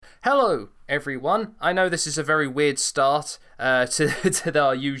Hello, everyone. I know this is a very weird start to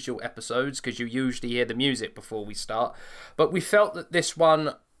our usual episodes because you usually hear the music before we start, but we felt that this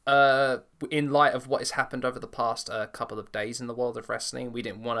one, in light of what has happened over the past couple of days in the world of wrestling, we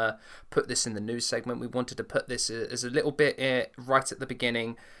didn't want to put this in the news segment. We wanted to put this as a little bit right at the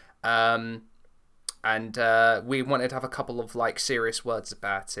beginning, and we wanted to have a couple of serious words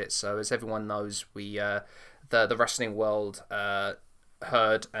about it. So as everyone knows, we the wrestling world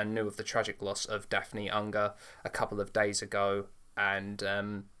heard and knew of the tragic loss of Daphne Unger a couple of days ago, and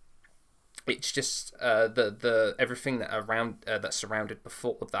it's just the everything that surrounded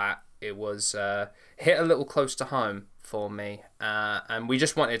before that. It was hit a little close to home for me, and we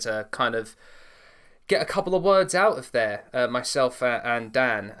just wanted to kind of get a couple of words out of there, myself and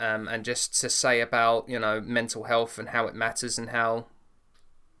Dan, and just to say about mental health and how it matters and how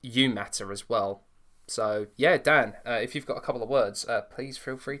you matter as well. So, yeah, Dan, if you've got a couple of words, please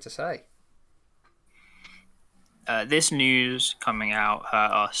feel free to say. This news coming out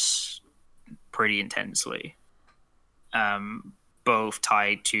hurt us pretty intensely, both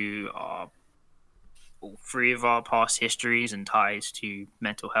tied to all three of our past histories and ties to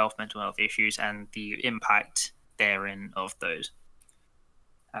mental health issues, and the impact therein of those.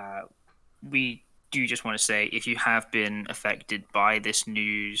 We do just want to say, if you have been affected by this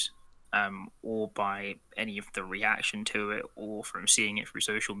news, or by any of the reaction to it, or from seeing it through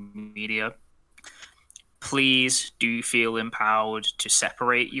social media, please do feel empowered to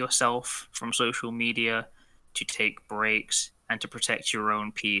separate yourself from social media, to take breaks, and to protect your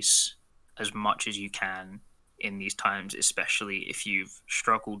own peace as much as you can in these times, especially if you've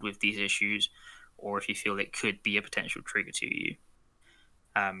struggled with these issues or if you feel it could be a potential trigger to you.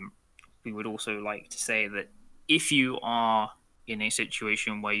 We would also like to say that if you are in a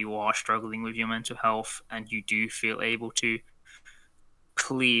situation where you are struggling with your mental health and you do feel able to,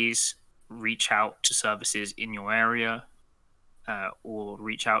 please reach out to services in your area, or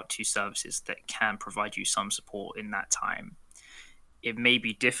reach out to services that can provide you some support in that time. It may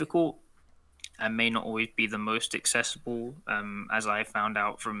be difficult and may not always be the most accessible, as I found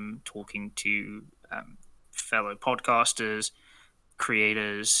out from talking to fellow podcasters,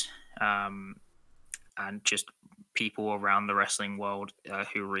 creators, and just people around the wrestling world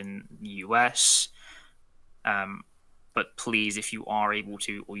who are in the US. But please, if you are able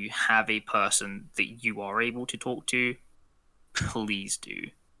to, or you have a person that you are able to talk to, please do.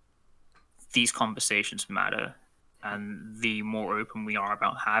 These conversations matter, and the more open we are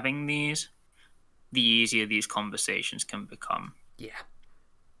about having these, the easier these conversations can become. Yeah,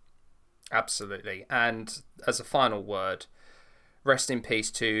 absolutely. And as a final word, rest in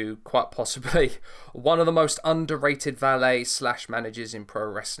peace to quite possibly one of the most underrated valet/managers in pro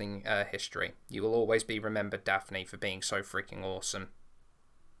wrestling history. You will always be remembered, Daphne, for being so freaking awesome.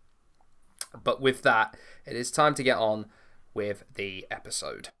 But with that, it is time to get on with the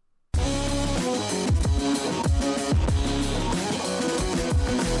episode.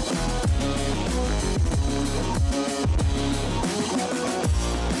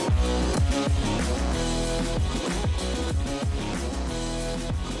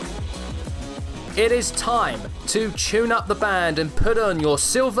 It is time to tune up the band and put on your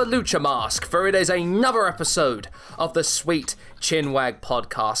silver lucha mask, for it is another episode of the Sweet Chinwag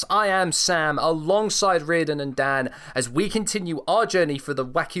podcast. I am Sam, alongside Reardon and Dan, as we continue our journey for the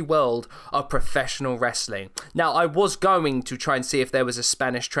wacky world of professional wrestling. Now, I was going to try and see if there was a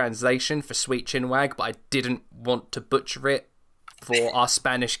Spanish translation for Sweet Chinwag, but I didn't want to butcher it for our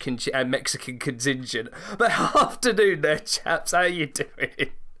Spanish and Mexican contingent. But afternoon there, chaps. How are you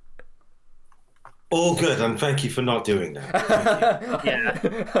doing? All good, and thank you for not doing that.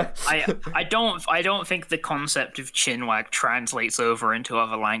 Yeah, I don't think the concept of chinwag translates over into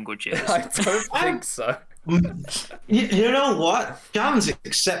other languages. I don't think so. You know what? Challenge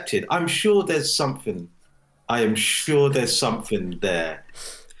accepted. I'm sure there's something. I am sure there's something there.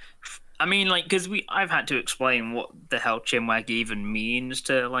 I mean, because I've had to explain what the hell chinwag even means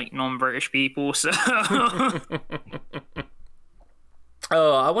to non-British people, so.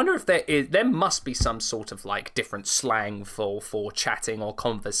 Oh, I wonder if there must be some sort of different slang for chatting or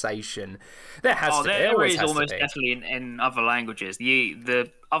conversation. There has to be. There is almost definitely in other languages. The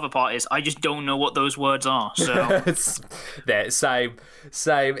other part is I just don't know what those words are. So same.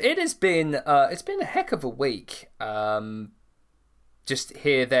 It has been it's been a heck of a week. Just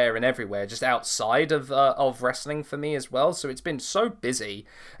here, there, and everywhere, just outside of wrestling for me as well. So it's been so busy,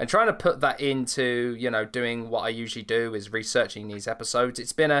 and trying to put that into doing what I usually do is researching these episodes.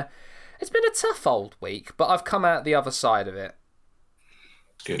 It's been a tough old week, but I've come out the other side of it.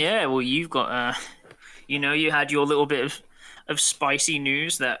 Good. Yeah, well, you've got you had your little bit of spicy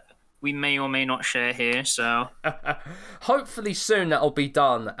news that we may or may not share here. So hopefully soon that'll be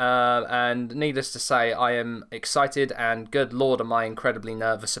done. And needless to say, I am excited, and good lord, am I incredibly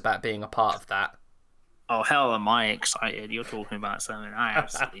nervous about being a part of that. Oh, hell am I excited. You're talking about something I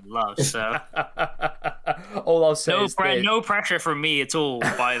absolutely love, so... All I'll say is no pressure from me at all,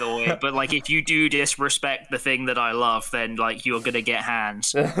 by the way. But, like, if you do disrespect the thing that I love, then, like, you're going to get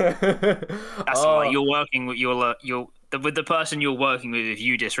hands. That's like, you're working with with the person you're working with. If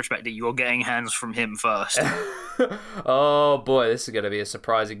you disrespect it, you're getting hands from him first. Oh boy, this is going to be a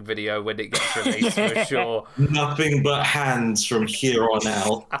surprising video when it gets released for sure. Nothing but hands from here on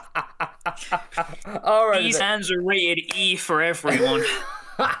out. All right, These hands are rated E for everyone.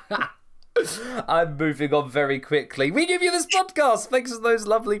 I'm moving on very quickly. We give you this podcast thanks to those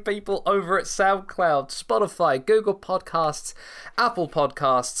lovely people over at SoundCloud, Spotify, Google Podcasts, Apple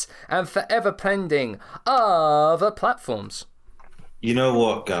Podcasts, and forever pending other platforms. You know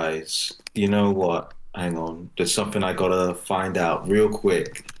what, guys? You know what? Hang on. There's something I gotta find out real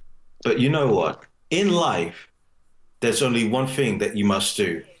quick. But you know what? In life, there's only one thing that you must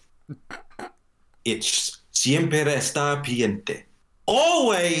do. It's siempre estar pendiente.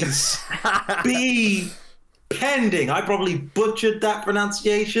 Always be pending. I probably butchered that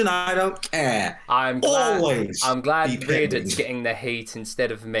pronunciation. I don't care. I'm glad Reardon's pending. getting the heat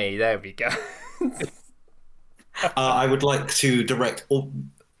instead of me. There we go. I would like to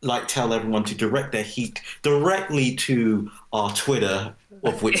tell everyone to direct their heat directly to our Twitter,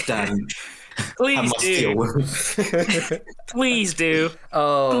 of which Dan Please do. Please do.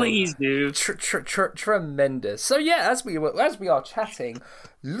 Oh, please do. Tremendous. So yeah, as we are chatting,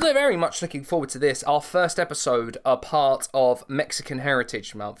 very much looking forward to this, our first episode, a part of Mexican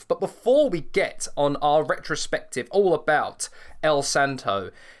Heritage Month. But before we get on our retrospective all about El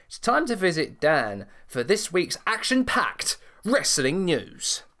Santo, it's time to visit Dan for this week's action-packed wrestling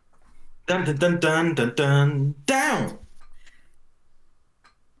news. Dun dun dun dun dun dun down.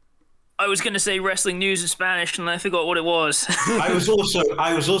 I was going to say wrestling news in Spanish, and I forgot what it was. I was also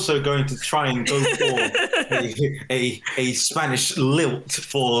going to try and go for a Spanish lilt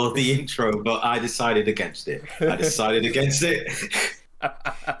for the intro, but I decided against it.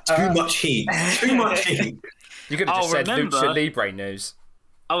 Too much heat. You could have just said Lucha Libre news.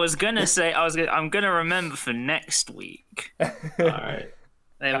 I was gonna say I'm gonna remember for next week. All right.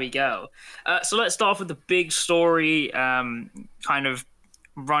 There we go. So let's start off with the big story, kind of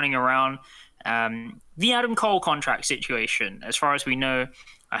running around. The Adam Cole contract situation. As far as we know,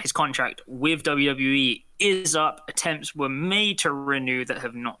 his contract with WWE is up. Attempts were made to renew that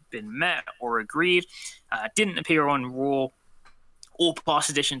have not been met or agreed. Didn't appear on Raw or past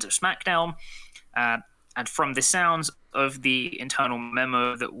editions of SmackDown. And from the sounds of the internal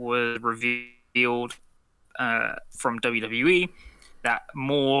memo that was revealed from WWE, that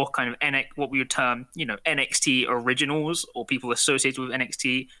more kind of what we would term, NXT originals or people associated with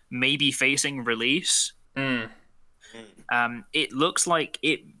NXT may be facing release. It looks like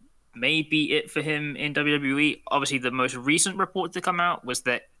it may be it for him in WWE. Obviously, the most recent report to come out was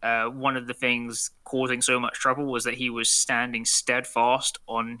that one of the things causing so much trouble was that he was standing steadfast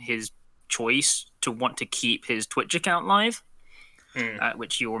on his choice to want to keep his Twitch account live,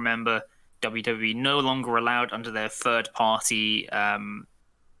 which you'll remember WWE no longer allowed under their third party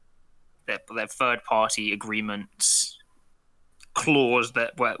agreements clause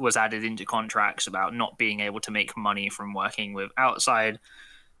that was added into contracts about not being able to make money from working with outside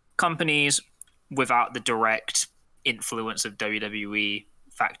companies without the direct influence of WWE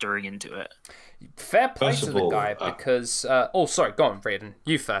factoring into it. Fair play to the guy because... sorry, go on, Braden.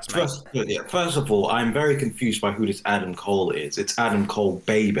 You first, mate. First of all, I'm very confused by who this Adam Cole is. It's Adam Cole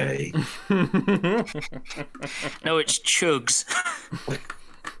Baby. No, it's Chugs.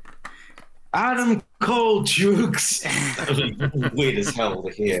 Adam Cole Chugs. Weird as hell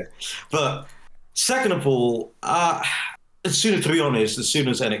to hear. But second of all, as soon as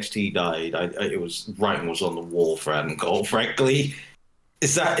NXT died, writing was on the wall for Adam Cole, frankly.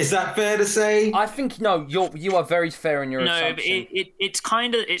 Is that fair to say? I think you are very fair in your assumption. No, it's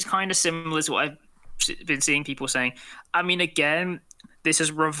kind of similar to what I've been seeing people saying. I mean, again, this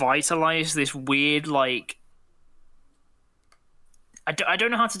has revitalized this weird I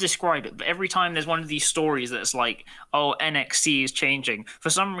don't know how to describe it, but every time there's one of these stories that's like, oh, NXT is changing, for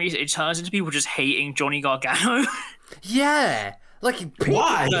some reason it turns into people just hating Johnny Gargano. Yeah. Like, people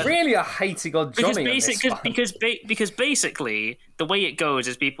really are hating on Johnny because basically the way it goes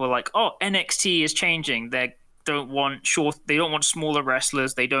is people are like, oh, NXT is changing. They don't want smaller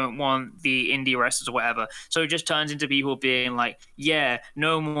wrestlers. They don't want the indie wrestlers or whatever. So it just turns into people being like, yeah,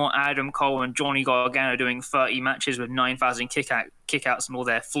 no more Adam Cole and Johnny Gargano doing 30 matches with 9,000 kickouts and all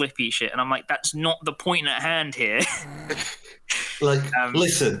their flippy shit, and I'm like, that's not the point at hand here. Like,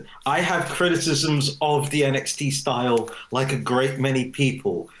 listen, I have criticisms of the NXT style like a great many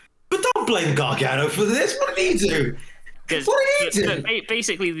people, but don't blame Gargano for this. What did he do? What did he do?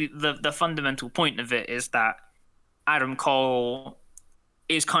 Basically, the fundamental point of it is that Adam Cole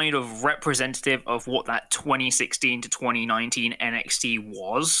is kind of representative of what that 2016 to 2019 NXT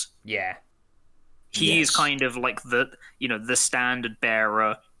was. Yeah. He is kind of like the standard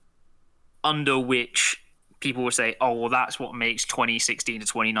bearer under which people will say, oh, well, that's what makes 2016 to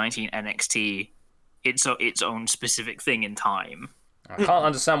 2019 NXT its own specific thing in time. I can't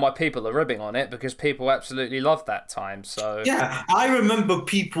understand why people are ribbing on it, because people absolutely loved that time. So yeah, I remember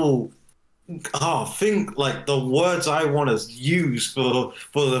people think like the words I want to use for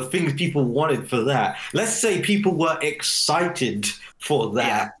the things people wanted for that. Let's say people were excited for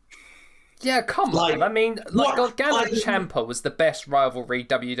that. Yeah, come on. I mean, Gargano and Ciampa was the best rivalry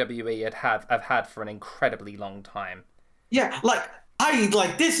WWE have had for an incredibly long time. Yeah,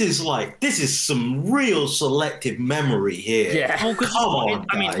 this is some real selective memory here. Yeah. Well, come on,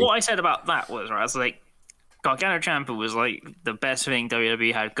 I mean, what I said about that was, right, I was like, Gargano Ciampa was like the best thing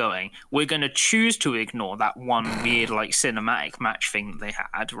WWE had going. We're going to choose to ignore that one weird like cinematic match thing that they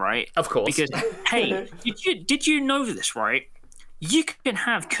had, right? Of course. Because hey, did you know this, right? You can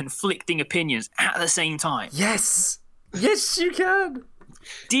have conflicting opinions at the same time. Yes, you can.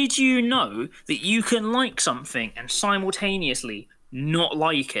 Did you know that you can like something and simultaneously not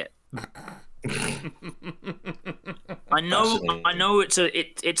like it? I know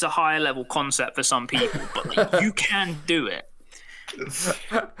it's a higher level concept for some people, but like, you can do it.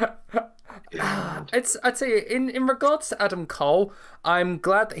 I tell you, in regards to Adam Cole, I'm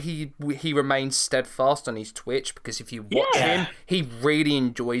glad that he remains steadfast on his Twitch, because if you watch him, he really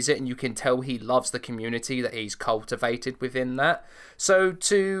enjoys it, and you can tell he loves the community that he's cultivated within that. So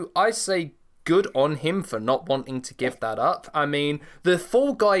I say good on him for not wanting to give that up. I mean, the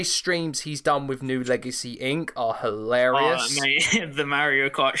Fall Guys streams he's done with New Legacy Inc. are hilarious. The Mario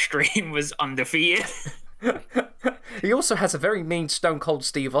Kart stream was undefeated. He also has a very mean Stone Cold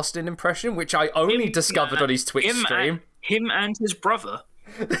Steve Austin impression, which I only discovered on his Twitch stream. Him and his brother.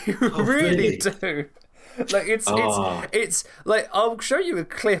 They really do. Like it's like, I'll show you a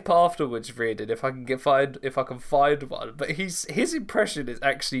clip afterwards, Reardon, if I can find one. But his impression is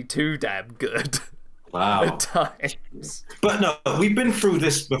actually too damn good. Wow. At times. But no, we've been through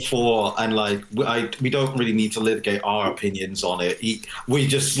this before, and like we don't really need to litigate our opinions on it. We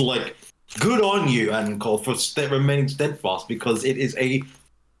just like, good on you, Adam Cole, for remaining steadfast, because it is a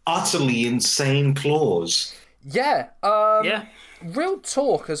utterly insane clause. Yeah. Real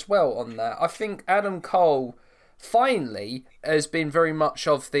talk as well on that. I think Adam Cole finally has been very much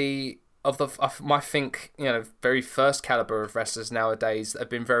of I think, very first caliber of wrestlers nowadays that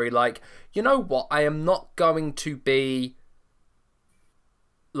have been very like, you know what, I am not going to be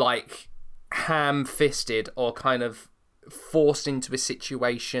like ham-fisted or kind of forced into a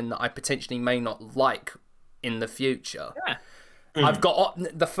situation that I potentially may not like in the future. Yeah. I've got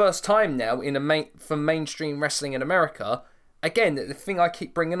the first time now for mainstream wrestling in America. Again, the thing I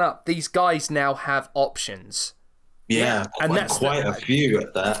keep bringing up, these guys now have options. Yeah, and that's quite a few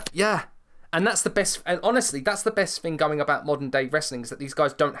at that. Yeah, and that's the best. And honestly, that's the best thing going about modern day wrestling, is that these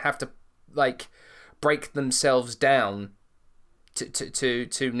guys don't have to like break themselves down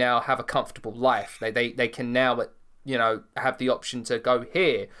to now have a comfortable life. They can now have the option to go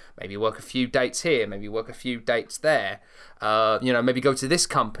here, maybe work a few dates here, maybe work a few dates there. Maybe go to this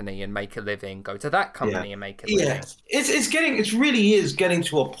company and make a living, go to that company and make a living. Yeah, it really is getting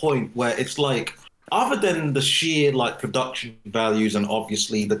to a point where it's like, other than the sheer like production values and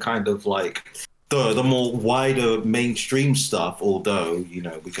obviously the kind of like the more wider mainstream stuff, although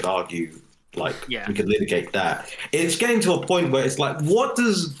we could argue we could litigate that. It's getting to a point where it's like, what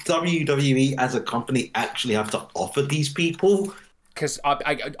does WWE as a company actually have to offer these people? Because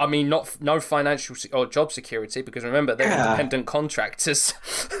I mean, no financial or job security, because remember, they're independent contractors.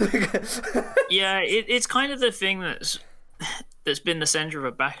 Yeah, it's kind of the thing that's been the center of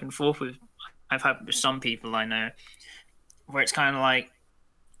a back and forth I've had with some people I know, where it's kind of like,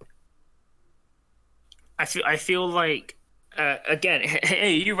 I feel like, again,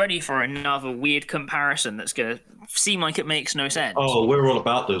 hey, are you ready for another weird comparison that's going to seem like it makes no sense? Oh, we're all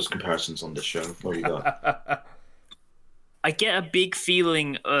about those comparisons on this show. What do you got? I get a big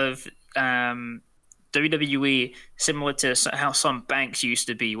feeling of WWE similar to how some banks used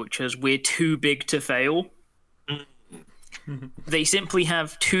to be, which was, we're too big to fail. they simply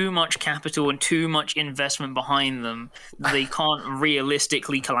have too much capital and too much investment behind them. They can't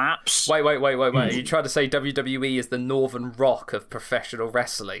realistically collapse. Wait. You trying to say WWE is the Northern Rock of professional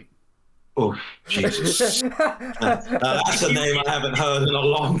wrestling? Oh, Jesus. That's a name I haven't heard in a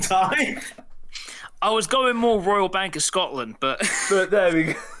long time. I was going more Royal Bank of Scotland, but there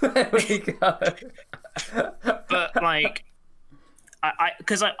we go. But like,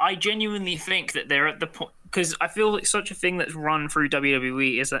 I genuinely think that they're at the point, because I feel like such a thing that's run through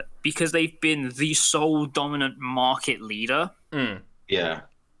WWE is that because they've been the sole dominant market leader. Yeah.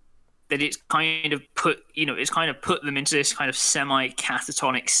 That it's kind of put them into this kind of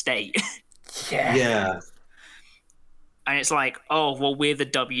semi-catatonic state. Yeah. And it's like, oh well, we're the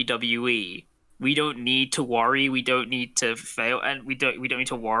WWE. We don't need to worry. We don't need to fail, and we don't need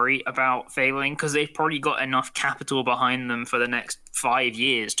to worry about failing because they've probably got enough capital behind them for the next 5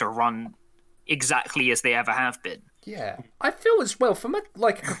 years to run exactly as they ever have been. Yeah, I feel as well from a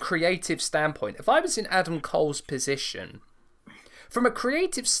creative standpoint. If I was in Adam Cole's position, from a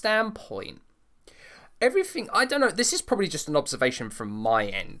creative standpoint, everything, I don't know, this is probably just an observation from my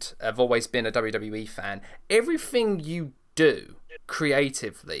end. I've always been a WWE fan. Everything you do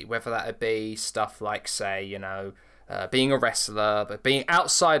creatively, whether that be stuff like, say, being a wrestler, but being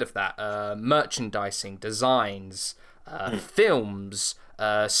outside of that, merchandising, designs, films,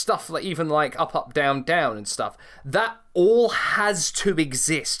 stuff like even like up, down, down and stuff, that all has to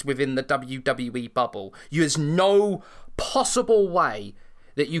exist within the WWE bubble. There's no possible way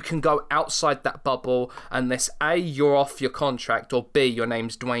that you can go outside that bubble unless A, you're off your contract, or B, your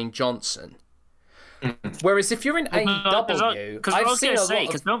name's Dwayne Johnson. Whereas if you're in AEW,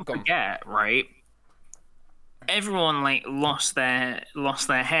 because don't forget, right? Everyone lost their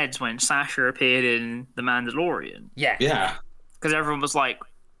heads when Sasha appeared in The Mandalorian. Yeah. Because everyone was like,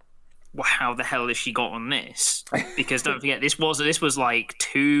 well, how the hell has she got on this? Because don't forget, this was like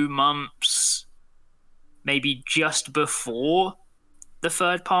 2 months, maybe just before the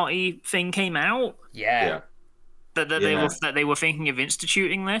third party thing came out. Yeah. That they were thinking of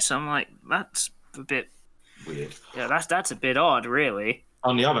instituting this. I'm like, that's a bit weird. Yeah, that's a bit odd, really.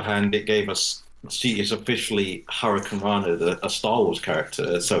 On the other hand, it gave us, she is officially Hurricane Rana, a Star Wars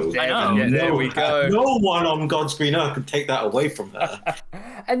character. So I know. There we go. No one on God's green earth can take that away from her.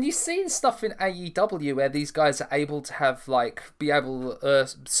 And you've seen stuff in AEW where these guys are able to have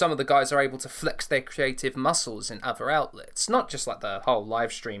some of the guys are able to flex their creative muscles in other outlets. Not just like the whole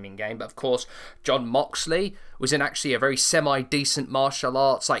live streaming game, but of course, John Moxley was in actually a very semi-decent martial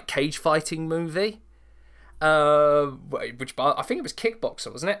arts like cage fighting movie. Which I think it was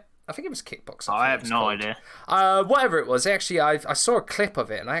Kickboxer, wasn't it? I think it was Kickboxer. I have no idea. Whatever it was, actually, I saw a clip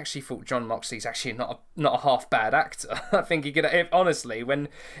of it, and I actually thought John Moxley's actually not a half bad actor. I think he could, honestly, I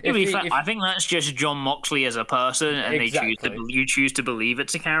think that's just John Moxley as a person, and exactly. You choose to believe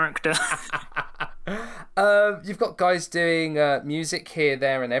it's a character. You've got guys doing music here,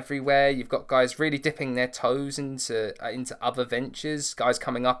 there, and everywhere. You've got guys really dipping their toes into other ventures. Guys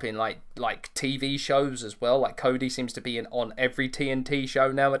coming up in like TV shows as well. Like Cody seems to be on every TNT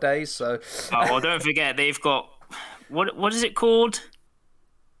show nowadays. So, well, don't forget they've got what is it called?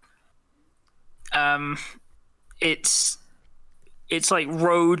 It's like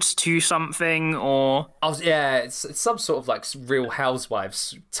Roads to something, or it's some sort of like Real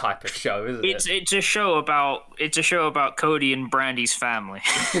Housewives type of show, isn't it? It's a show about Cody and Brandy's family,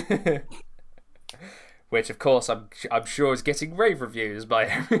 which of course I'm sure is getting rave reviews by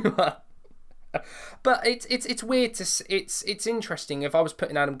everyone. But it's weird it's interesting. If I was put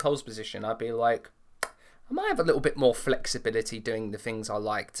in Adam Cole's position, I'd be like, I might have a little bit more flexibility doing the things I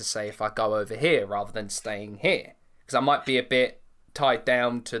like to say if I go over here rather than staying here, because I might be a bit tied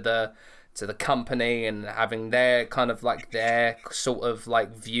down to the company and having their kind of like their sort of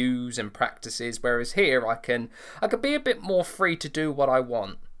like views and practices, whereas here I could be a bit more free to do what I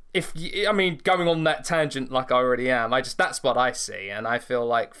want. Going on that tangent like I already am, that's what I see, and I feel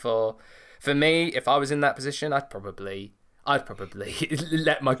like for me, if I was in that position, I'd probably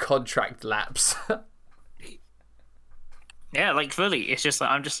let my contract lapse. Yeah, like fully. It's just like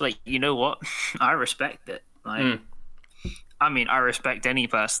I'm just like, you know what? I respect it. Like, I respect any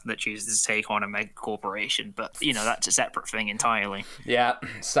person that chooses to take on a mega corporation, but that's a separate thing entirely. Yeah,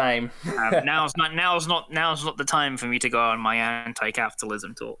 same. Now's not the time for me to go on my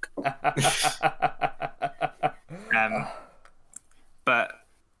anti-capitalism talk. But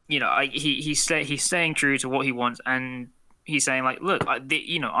he's staying true to what he wants, and he's saying like, look,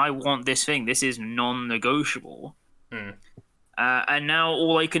 I want this thing. This is non-negotiable. And now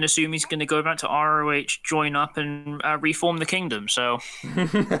all I can assume he's going to go back to ROH, join up, and reform the kingdom. So,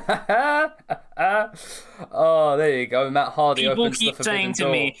 oh, there you go. Matt Hardy people opens keep the forbidden saying to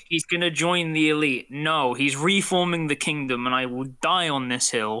door. me he's going to join the elite. No, he's reforming the kingdom, and I will die on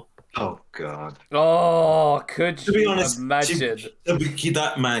this hill. Oh God! Oh, could To be you honest, imagine?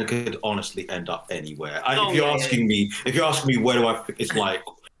 that man could honestly end up anywhere. If Oh, you're yeah. asking me, where do I? It's like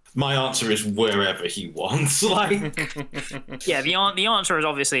my answer is wherever he wants. Like, Yeah, the answer is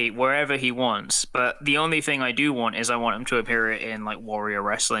obviously wherever he wants. But the only thing I do want is I want him to appear in like Warrior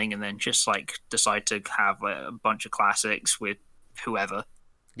Wrestling, and then just like decide to have a bunch of classics with whoever.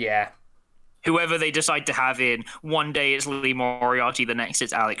 Yeah. Whoever they decide to have in. One day it's Lee Moriarty, the next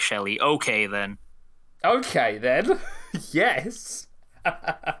it's Alex Shelley. Okay, then. Yes.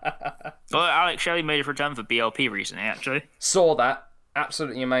 Well, Alex Shelley made a return for BLP recently, actually. Saw that.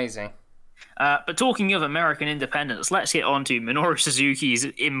 Absolutely amazing. But talking of American independence, let's get on to Minoru Suzuki's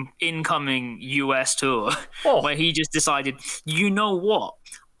incoming US tour, where he just decided, you know what?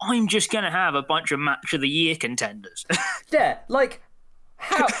 I'm just going to have a bunch of Match of the Year contenders. Yeah, like...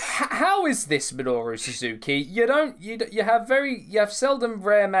 How is this Minoru Suzuki? You have seldom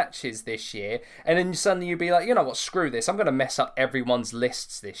rare matches this year, and then suddenly you'd be like, you know what, screw this, I'm gonna mess up everyone's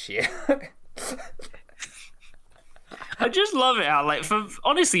lists this year. I just love it how, like, for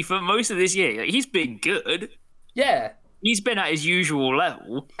most of this year, like, he's been good. Yeah. He's been at his usual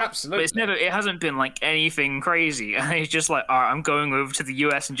level. Absolutely. But it hasn't been like anything crazy. And he's just like, all right, I'm going over to the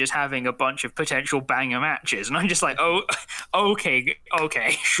US and just having a bunch of potential banger matches. And I'm just like, oh, okay,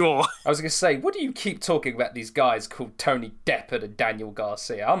 sure. I was going to say, what do you keep talking about these guys called Tony Deppen and Daniel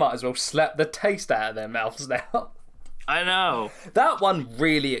Garcia? I might as well slap the taste out of their mouths now. I know. That one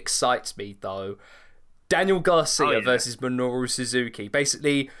really excites me, though. Daniel Garcia versus Minoru Suzuki.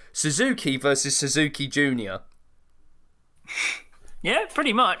 Basically, Suzuki versus Suzuki Jr. Yeah,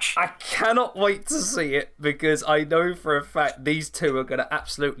 pretty much. I cannot wait to see it because I know for a fact these two are going to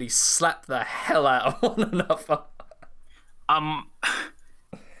absolutely slap the hell out of one another.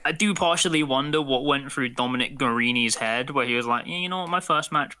 I do partially wonder what went through Dominic Garini's head, where he was like, you know what, my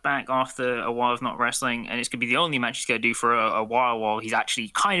first match back after a while of not wrestling, and it's going to be the only match he's going to do for a while he's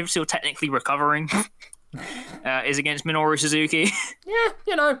actually kind of still technically recovering, is against Minoru Suzuki. Yeah,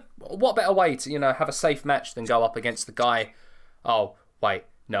 you know, what better way to, have a safe match than go up against the guy. Oh, wait,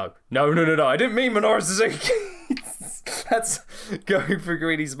 no, I didn't mean Minoru Suzuki. That's going through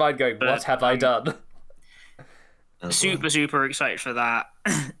Greedy's mind going, what have I done? Super excited for that.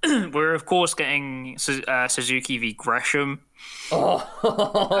 We're, of course, getting Suzuki v Gresham.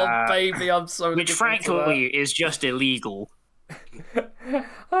 Oh, baby, I'm so which, frankly, is just illegal.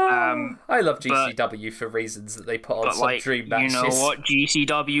 I love GCW for reasons that they put on some dream matches. You know what?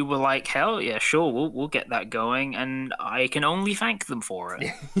 GCW were like, hell yeah, sure, we'll get that going, and I can only thank them for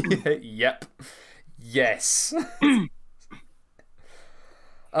it. Yep. Yes.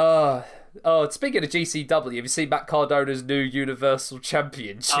 Speaking of GCW, have you seen Matt Cardona's new Universal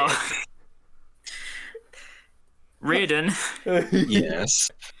Championship? Reardon.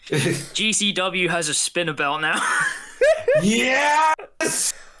 Yes. GCW has a spinner belt now.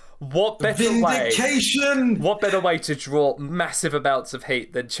 Yes! What better way to draw massive amounts of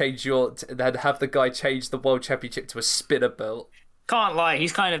heat than have the guy change the World Championship to a spinner belt? Can't lie,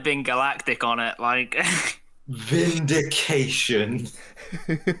 he's kind of been galactic on it, like... Vindication.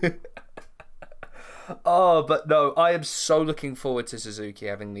 Oh, but no, I am so looking forward to Suzuki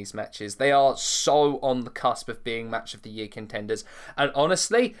having these matches. They are so on the cusp of being Match of the Year contenders. And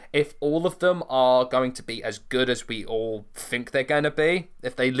honestly, if all of them are going to be as good as we all think they're going to be,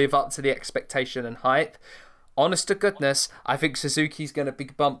 if they live up to the expectation and hype, honest to goodness, I think Suzuki's going to be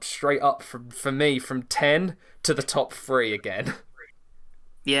bumped straight up from 10 to the top 3 again.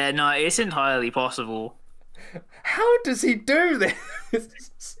 Yeah, no, it's entirely possible. How does he do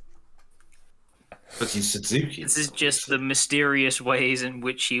this? But he's Suzuki. This is just the mysterious ways in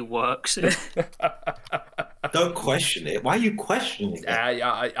which he works. Don't question it. Why are you questioning it?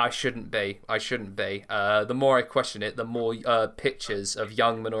 I shouldn't be. The more I question it, the more pictures of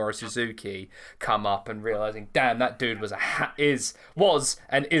young Minoru Suzuki come up and realizing, damn, that dude was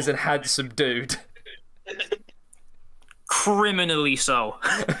and is a handsome dude. Criminally so.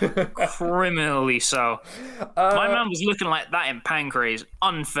 Criminally so. My man was looking like that in Pancrase.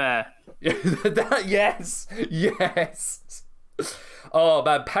 Unfair. Yes. Oh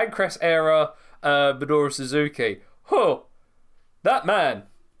man, Pancrase era Minoru Suzuki. That man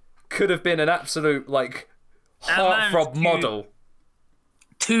could have been an absolute heartthrob model.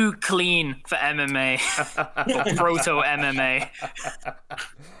 Too clean for MMA. Proto MMA.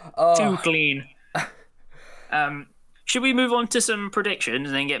 Too clean. Should we move on to some predictions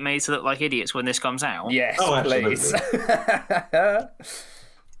and then get made to look like idiots when this comes out? Yes, absolutely. please.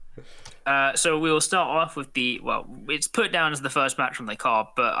 So we'll start off with it's put down as the first match from the card,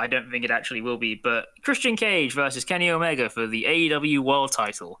 but I don't think it actually will be. But Christian Cage versus Kenny Omega for the AEW World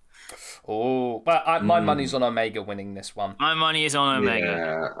Title. Oh, but my money's on Omega winning this one. My money is on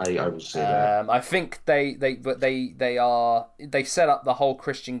Omega. Yeah, I would say that. I think they set up the whole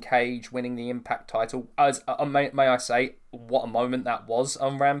Christian Cage winning the Impact title as may I say, what a moment that was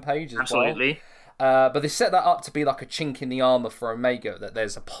on Rampage as Absolutely. well. But they set that up to be like a chink in the armor for Omega, that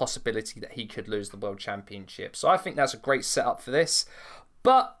there's a possibility that he could lose the World Championship. So I think that's a great setup for this.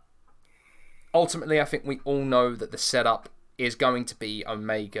 But ultimately, I think we all know that the setup is going to be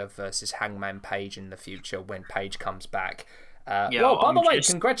Omega versus Hangman Page in the future when Page comes back. By the way,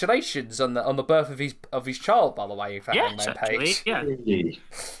 congratulations on the birth of his child. By the way, for Hangman Page. Yeah.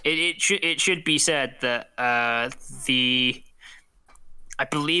 It should be said that I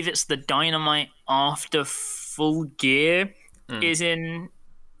believe it's the Dynamite after Full Gear is in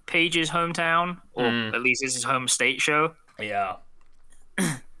Page's hometown, or at least it's his home state show. Yeah.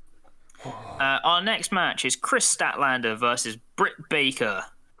 Our next match is Chris Statlander versus Britt Baker.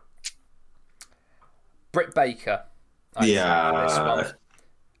 Britt Baker.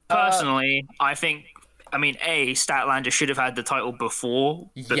 Personally, I think. Statlander should have had the title before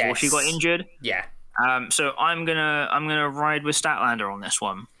she got injured. Yeah. So I'm gonna ride with Statlander on this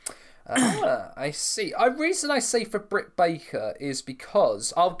one. I see. The reason I say for Britt Baker is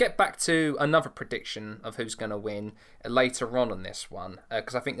because I'll get back to another prediction of who's going to win later on this one,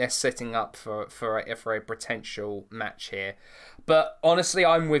 because I think they're setting up for a potential match here. But honestly,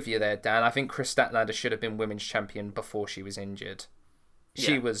 I'm with you there, Dan. I think Chris Statlander should have been women's champion before she was injured.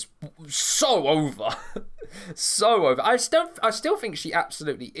 She was so over. So over. I still think she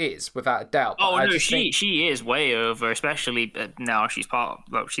absolutely is, without a doubt. She is way over, especially now she's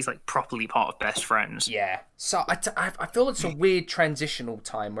she's like properly part of Best Friends. Yeah. So I feel it's a weird transitional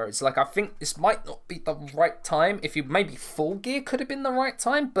time where it's like, I think this might not be the right time. If you maybe Full Gear could have been the right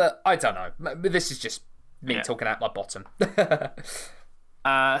time, but I don't know. This is just me talking out my bottom.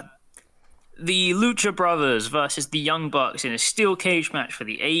 The Lucha Brothers versus the Young Bucks in a steel cage match for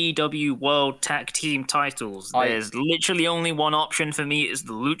the AEW World Tag Team titles. There's literally only one option for me. It's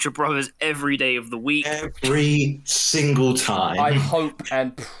the Lucha Brothers every day of the week. Every single time. I hope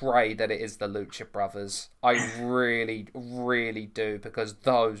and pray that it is the Lucha Brothers. I really, really do, because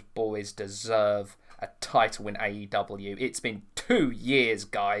those boys deserve a title in AEW. It's been 2 years,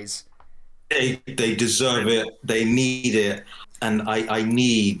 guys. They deserve it. They need it. And I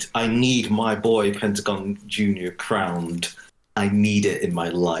need my boy Pentagon Jr. crowned. I need it in my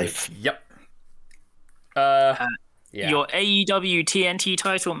life. Yep. Your AEW TNT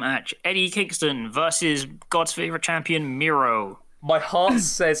title match: Eddie Kingston versus God's favorite champion Miro. My heart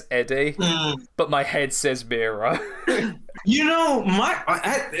says Eddie, but my head says Miro. You know,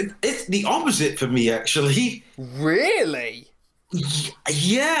 it's the opposite for me, actually. Really?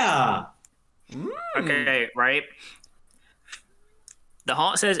 Yeah. Okay, right. The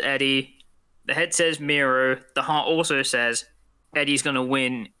heart says Eddie. The head says Miro. The heart also says Eddie's going to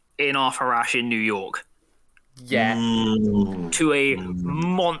win in Arthur Ashe in New York. Yeah. To a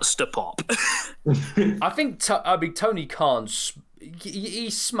monster pop. I think Tony Khan's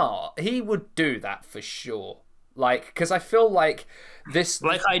he's smart. He would do that for sure. Like, because I feel like this.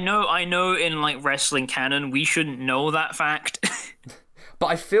 Like, I know in like wrestling canon we shouldn't know that fact. But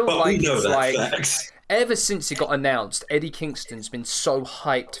I feel like it's like fact. Ever since it got announced, Eddie Kingston's been so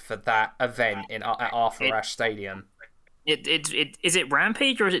hyped for that event at Arthur Ashe Stadium. Is it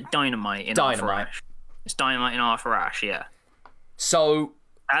Rampage or is it Dynamite in Arthur Ashe? It's Dynamite in Arthur Ashe, yeah. So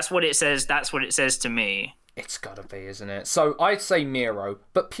that's what it says. That's what it says to me. It's gotta be, isn't it? So I'd say Miro,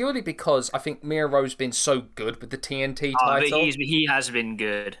 but purely because I think Miro's been so good with the TNT title. But he has been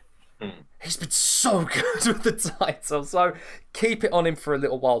good. He's been so good with the title. So keep it on him for a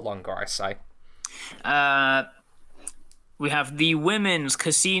little while longer, I say. We have the Women's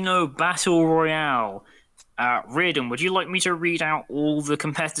Casino Battle Royale. Reardon, would you like me to read out all the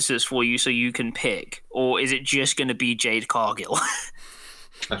competitors for you so you can pick? Or is it just going to be Jade Cargill?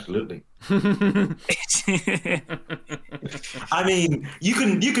 Absolutely. I mean, you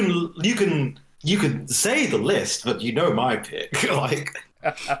can say the list, but you know my pick. Like,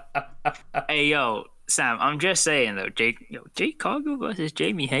 hey, yo, Sam, I'm just saying though, Jade Cargill versus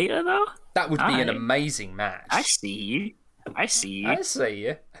Jamie Hayter though. That would be an amazing match. I see you. I see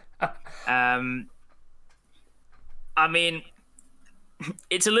you. I mean,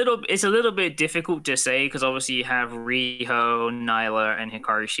 it's a little bit difficult to say because obviously you have Riho, Nyla, and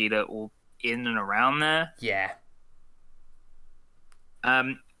Hikaru Shida all in and around there. Yeah.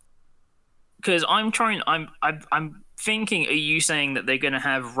 Because I'm thinking, are you saying that they're going to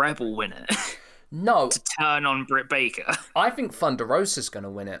have Rebel win it No, to turn on Britt Baker? I think Thunder Rosa's going to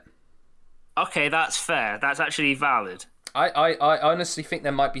win it. Okay, that's fair. That's actually valid. I honestly think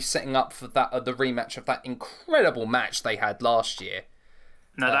they might be setting up for that the rematch of that incredible match they had last year.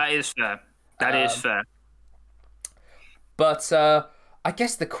 No, that is fair. That is fair. But I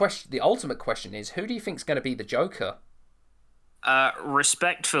guess the ultimate question is, who do you think is going to be the Joker?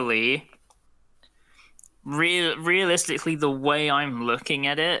 Respectfully, realistically, the way I'm looking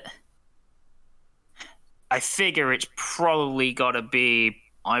at it, I figure it's probably got to be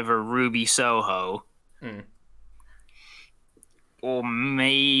either Ruby Soho, or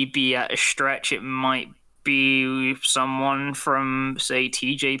maybe at a stretch it might be someone from, say,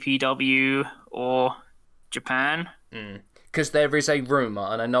 TJPW or Japan. Because there is a rumor,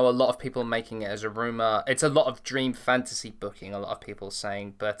 and I know a lot of people are making it as a rumor. It's a lot of dream fantasy booking, a lot of people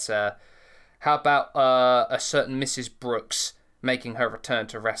saying. But how about a certain Mrs. Brooks making her return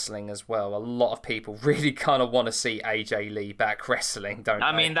to wrestling as well? A lot of people really kind of want to see AJ Lee back wrestling, don't they?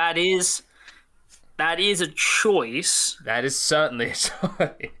 I mean, that is a choice. That is certainly a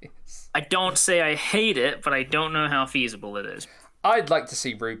choice. I don't say I hate it, but I don't know how feasible it is. I'd like to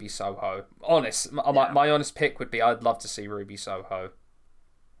see Ruby Soho. My honest pick would be I'd love to see Ruby Soho.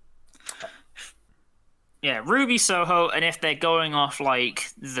 Yeah, Ruby Soho, and if they're going off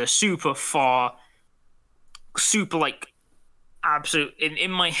like the super like absolute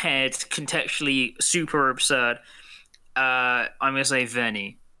in my head contextually super absurd, I'm gonna say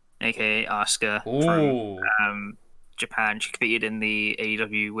Veni, aka Asuka from Japan. She competed in the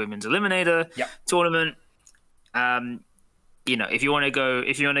AEW Women's Eliminator tournament. If you want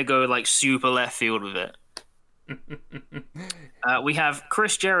to go like super left field with it, we have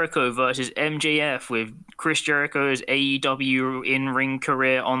Chris Jericho versus MJF with Chris Jericho's AEW in-ring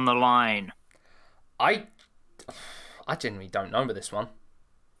career on the line. I genuinely don't know this one.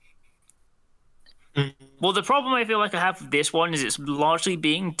 Well, the problem I feel like I have with this one is it's largely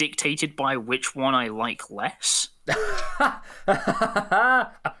being dictated by which one I like less. And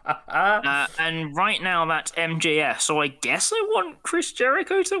right now that's MJF, so I guess I want Chris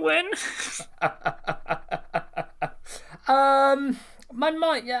Jericho to win. I'd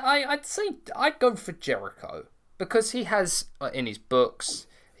say I'd go for Jericho because he has in his books,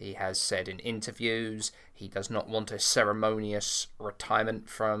 he has said in interviews, he does not want a ceremonious retirement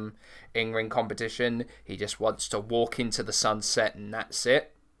from in-ring competition. He just wants to walk into the sunset and that's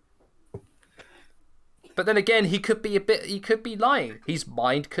it. But then again, he could be lying. His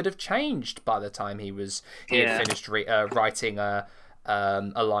mind could have changed by the time he had finished writing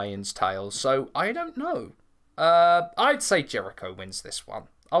Alliance Tales. So I don't know. I'd say Jericho wins this one.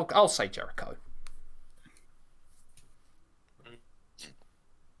 I'll say Jericho.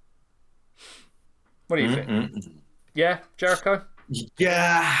 What do you think? Yeah, Jericho?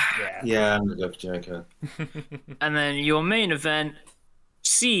 Yeah, I'm gonna go for Jericho. And then your main event,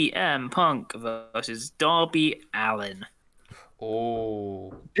 CM Punk versus Darby Allin.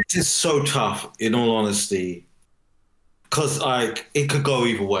 Oh, this is so tough, in all honesty, because it could go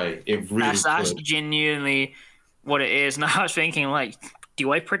either way. It really That's genuinely what it is. And I was thinking, like,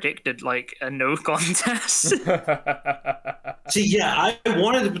 do I predict a no contest? See, yeah, I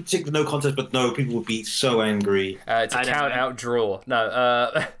wanted to predict the no contest, but no, people would be so angry. It's a count out draw.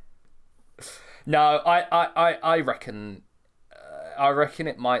 No, no, I reckon. I reckon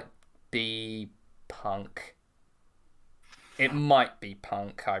it might be Punk. It might be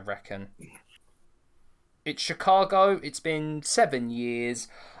Punk, I reckon. It's Chicago. It's been 7 years.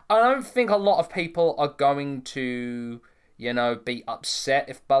 I don't think a lot of people are going to, be upset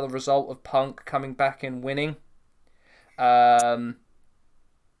if by the result of Punk coming back and winning.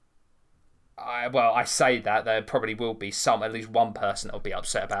 I say that there probably will be at least one person that'll be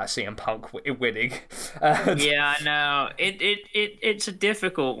upset about CM Punk winning. Yeah, I know. It's a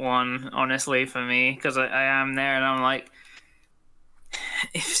difficult one, honestly, for me, because I am there and I'm like,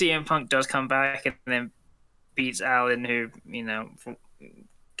 if CM Punk does come back and then beats Allin, who,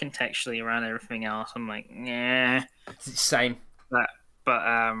 contextually around everything else, I'm like, yeah. Same. But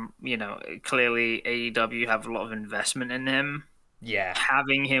clearly AEW have a lot of investment in him. Yeah.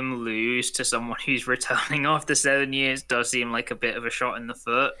 Having him lose to someone who's returning after 7 years does seem like a bit of a shot in the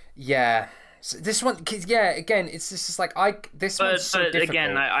foot. Yeah. So this one, again, it's just like one's so difficult.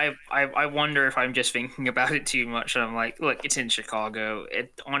 Again, I wonder if I'm just thinking about it too much. I'm like, look, it's in Chicago.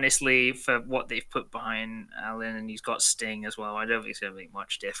 Honestly, for what they've put behind Allin, and he's got Sting as well, I don't think it's going to make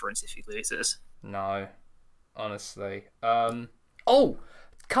much difference if he loses. No, honestly.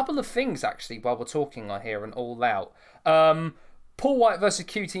 Couple of things actually while we're talking on here and All Out. Paul White versus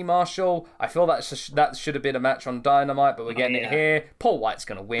QT Marshall. I feel that should have been a match on Dynamite, but we're getting it here. Paul White's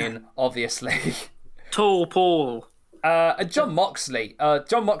going to win, obviously. Tall Paul. John Moxley.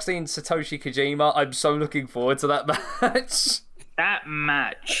 John Moxley and Satoshi Kojima. I'm so looking forward to that match. That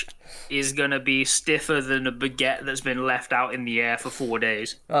match is going to be stiffer than a baguette that's been left out in the air for 4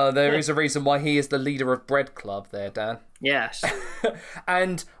 days. There is a reason why he is the leader of Bread Club there, Dan. Yes.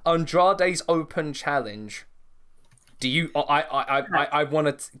 And Andrade's Open Challenge. Do you... I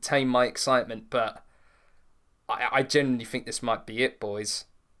want to tame my excitement, but I genuinely think this might be it, boys.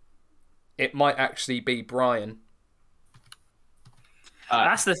 It might actually be Brian.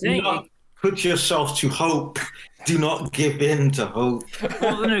 That's the thing. Put yourself to hope. Do not give in to hope.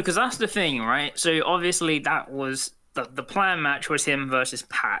 Well, no, because that's the thing, right? So obviously that was... The plan match was him versus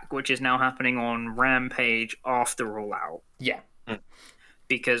Pac, which is now happening on Rampage after All Out. Yeah.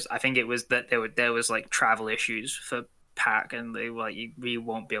 Because I think it was that there was like travel issues for Pac, and they were like, we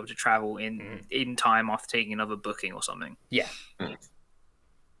won't be able to travel in time after taking another booking or something. Yeah.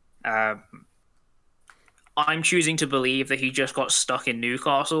 I'm choosing to believe that he just got stuck in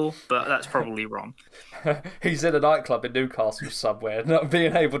Newcastle, but that's probably wrong. He's in a nightclub in Newcastle somewhere, not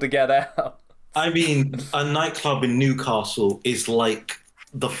being able to get out. I mean, a nightclub in Newcastle is like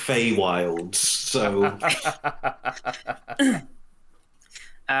the Feywilds, so...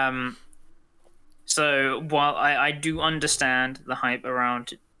 So while I do understand the hype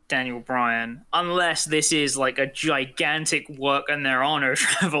around Daniel Bryan, unless this is like a gigantic work and there are no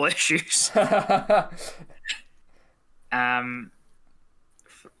travel issues.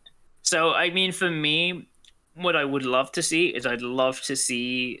 So I mean, for me, what I would love to see is I'd love to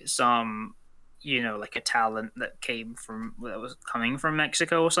see some, like a talent that was coming from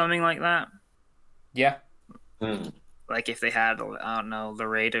Mexico or something like that. Yeah. Like if they had, I don't know,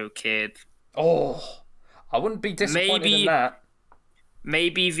 Laredo Kid. Oh, I wouldn't be disappointed in that.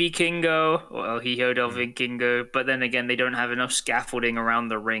 Maybe Vikingo, or Hijo del Vikingo, but then again, they don't have enough scaffolding around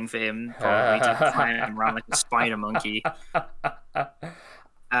the ring for him probably to climb him around like a spider monkey.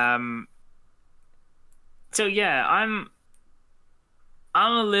 So yeah, I'm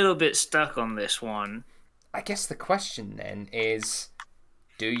a little bit stuck on this one. I guess the question then is,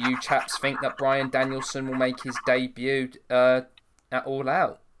 do you chaps think that Bryan Danielson will make his debut at All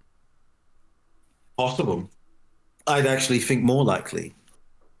Out? Possible. I'd actually think more likely.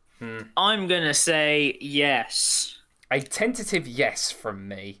 I'm going to say yes. A tentative yes from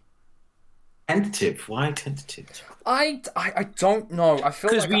me. Tentative? Why tentative? I don't know. I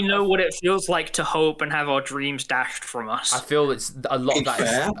feel because like we know what it feels like to hope and have our dreams dashed from us. I feel it's a lot of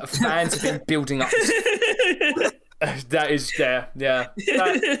that is, fans have been building up. That is yeah.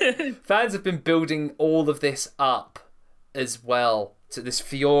 Fans have been building all of this up as well to this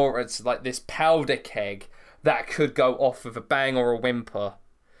Fiora, to like this powder keg that could go off with a bang or a whimper.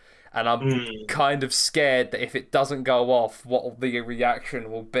 And I'm kind of scared that if it doesn't go off, what the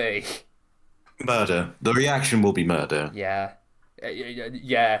reaction will be. Murder. The reaction will be murder. Yeah.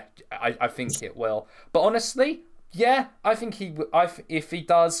 I think it will. But honestly, yeah, I think if he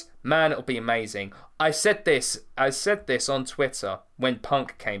does, man, it'll be amazing. I said this on Twitter when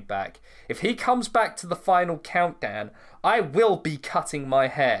Punk came back. If he comes back to the final countdown, I will be cutting my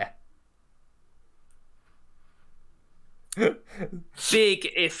hair. Big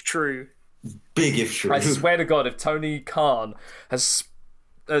if true. Big if true. I swear to God, if Tony Khan has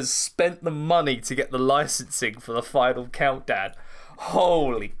spent the money to get the licensing for the final countdown,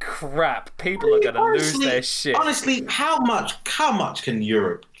 holy crap, people are going to lose their shit. Honestly, how much can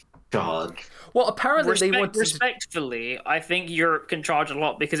Europe charge? Well, apparently they want to... Respectfully, I think Europe can charge a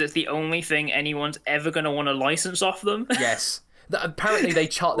lot because it's the only thing anyone's ever going to want to license off them. Yes. Apparently they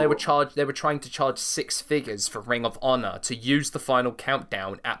were trying to charge 6 figures for Ring of Honor to use the final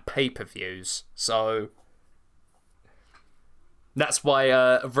countdown at pay-per-views. So that's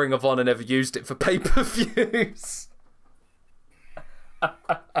why Ring of Honor never used it for pay-per-views.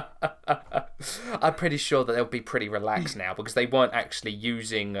 I'm pretty sure that they'll be pretty relaxed now because they weren't actually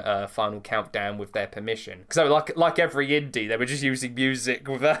using Final Countdown with their permission. So like every indie, they were just using music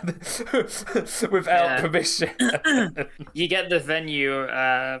without permission. You get the venue,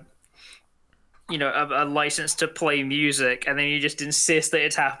 a license to play music, and then you just insist that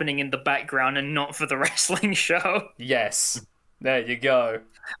it's happening in the background and not for the wrestling show. Yes, there you go.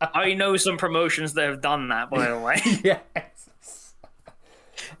 I know some promotions that have done that, by the way. Yes.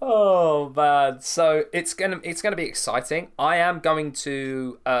 Oh man, so it's gonna be exciting. I am going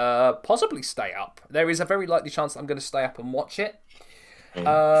to possibly stay up. There is a very likely chance that I'm going to stay up and watch it.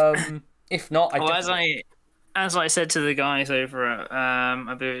 If not, as I said to the guys over at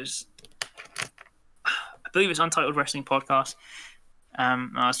believe it's Untitled Wrestling Podcast.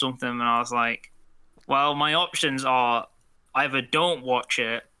 And I was talking to them, and I was like, well, my options are either don't watch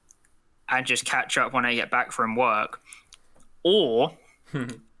it and just catch up when I get back from work, or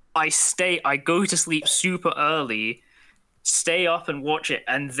I go to sleep super early, stay up and watch it,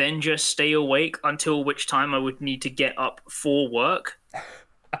 and then just stay awake until which time I would need to get up for work.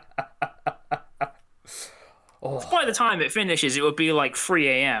 By the time it finishes, it would be like 3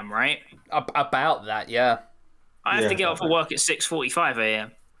 a.m., right? About that, yeah. I have to get up for work at 6:45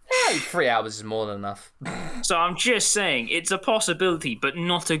 a.m. Yeah, 3 hours is more than enough. So I'm just saying, it's a possibility, but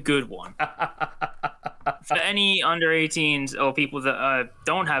not a good one. For any under 18s or people that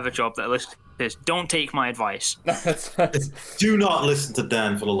don't have a job that listen to this, don't take my advice. Do not listen to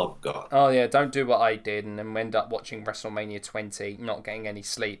Dan, for the love of God. Oh yeah, don't do what I did and then end up watching WrestleMania 20, not getting any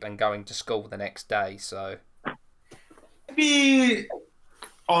sleep, and going to school the next day. So,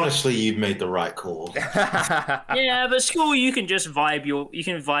 honestly, you've made the right call. Yeah, but school, you can just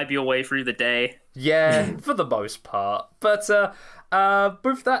vibe your way through the day. Yeah, for the most part. But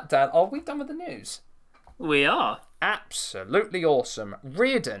with that, Dan, are we done with the news? We are. Absolutely awesome.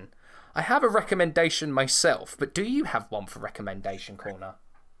 Reardon, I have a recommendation myself, but do you have one for Recommendation Corner? To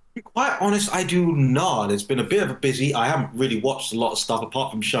be quite honest, I do not. It's been a bit of a busy. I haven't really watched a lot of stuff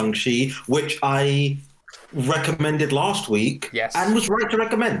apart from Shang-Chi, which I recommended last week. Yes. And was right to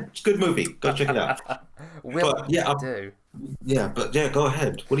recommend. It's a good movie. Go check it out. Go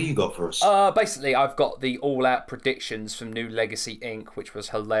ahead. What do you got for us? Basically, I've got the all-out predictions from New Legacy Inc., which was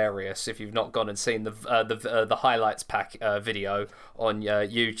hilarious. If you've not gone and seen the highlights pack video on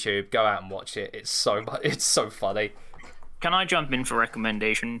YouTube, go out and watch it. It's so funny. Can I jump in for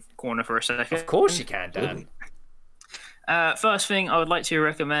Recommendation Corner for a second? Of course you can, Dan. First thing I would like to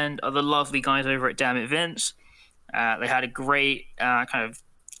recommend are the lovely guys over at Damn It Vince. They had a great kind of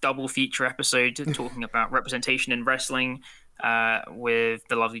double feature episode talking about representation in wrestling with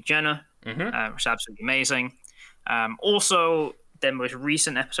the lovely Jenna, which is absolutely amazing. Also, their most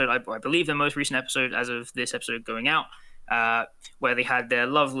recent episode, I believe their most recent episode as of this episode going out, where they had their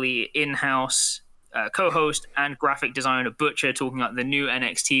lovely in-house co-host and graphic designer Butcher talking about the new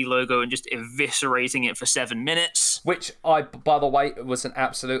NXT logo and just eviscerating it for 7 minutes. Which, by the way, was an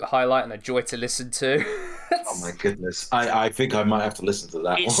absolute highlight and a joy to listen to. Oh my goodness. I think I might have to listen to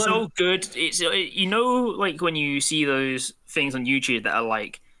that It's one. so good. It's, you know, like when you see those things on YouTube that are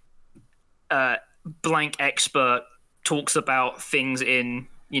like blank expert talks about things in,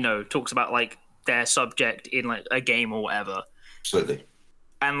 talks about like their subject in like a game or whatever. Absolutely.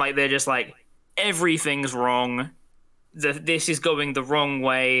 And like they're just like, everything's wrong. This is going the wrong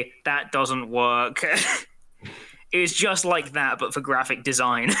way. That doesn't work. It's just like that, but for graphic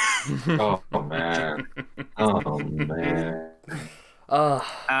design. Oh man.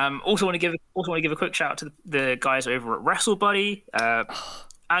 Also want to give a quick shout out to the guys over at WrestleBuddy.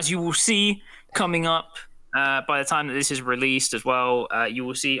 As you will see coming up by the time that this is released as well, you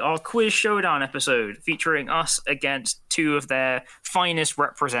will see our Quiz Showdown episode featuring us against two of their finest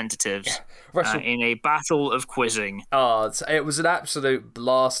representatives in a battle of quizzing. Oh, it was an absolute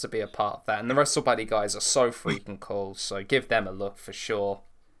blast to be a part of that. And the WrestleBuddy guys are so freaking cool, so give them a look for sure.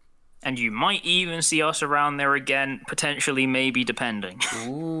 And you might even see us around there again, potentially, maybe, depending.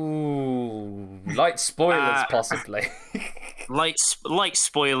 Ooh, light spoilers, possibly. light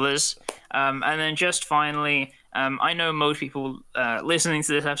spoilers. And then just finally, I know most people listening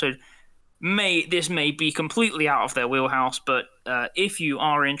to this episode may be completely out of their wheelhouse, but if you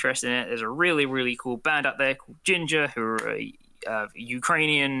are interested in it, there's a really, really cool band out there called Ginger, who are a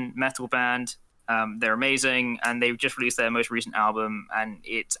Ukrainian metal band. They're amazing, and they've just released their most recent album, and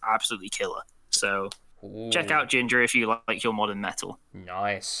it's absolutely killer. So check out Ginger if you like your modern metal.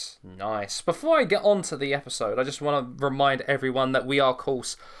 Nice. Before I get on to the episode, I just want to remind everyone that we are, of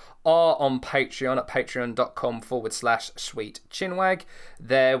course, on Patreon at patreon.com/Sweet Chinwag.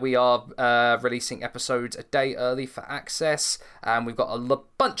 There we are releasing episodes a day early for access, and we've got a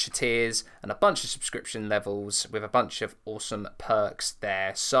bunch of tiers and a bunch of subscription levels with a bunch of awesome perks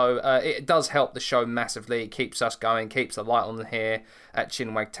there. So it does help the show massively. It keeps us going, keeps the light on here at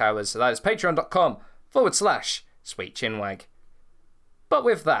Chinwag Towers. So that is patreon.com/Sweet Chinwag. But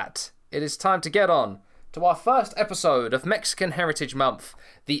with that, it is time to get on to our first episode of Mexican Heritage Month,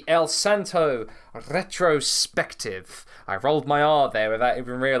 the El Santo Retrospective. I rolled my R there without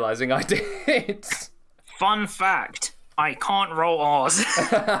even realising I did. Fun fact, I can't roll R's.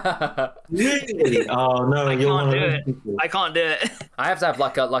 Really? Oh no, I can't do it. I have to have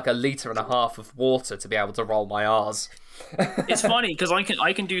like a litre and a half of water to be able to roll my R's. It's funny because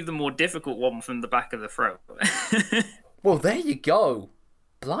I can do the more difficult one from the back of the throat. Well, there you go.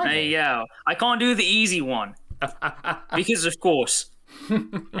 Blimey. There you go. I can't do the easy one. Because, of course.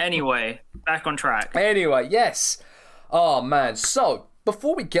 Anyway, back on track. Anyway, yes. Oh, man. So,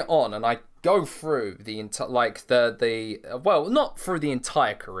 before we get on and I go through the entire, well, not through the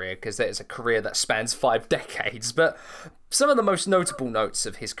entire career, because there's a career that spans 5 decades, but some of the most notable notes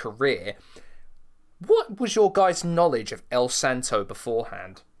of his career, what was your guys' knowledge of El Santo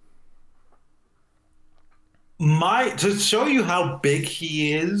beforehand? To show you how big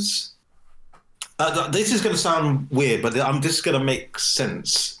he is, this is going to sound weird, but I'm just going to make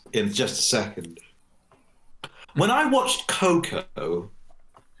sense in just a second. When I watched Coco,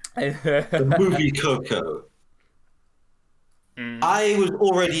 the movie Coco, I was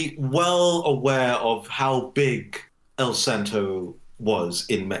already well aware of how big El Santo was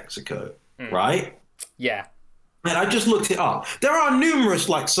in Mexico, right? Yeah. And I just looked it up. There are numerous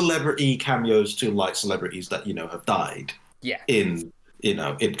celebrity cameos to celebrities that have died. Yeah. In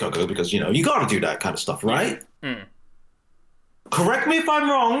Coco, because you got to do that kind of stuff, right? Correct me if I'm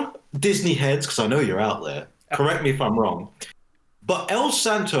wrong, Disney heads, because I know you're out there. Correct me if I'm wrong. But El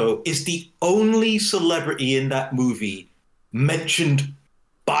Santo is the only celebrity in that movie mentioned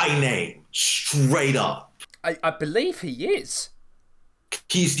by name, straight up. I believe he is.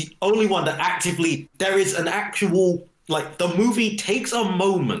 He's the only one that actively, there is an actual, the movie takes a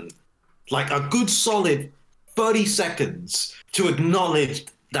moment, a good solid 30 seconds to acknowledge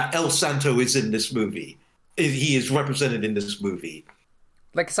that El Santo is in this movie. He is represented in this movie.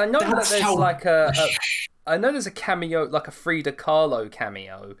 Because I know that there's I know there's a cameo, like a Frida Kahlo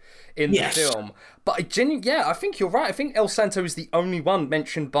cameo in the film. But I think you're right. I think El Santo is the only one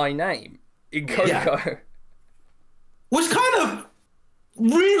mentioned by name in Coco. Yeah. Which kind of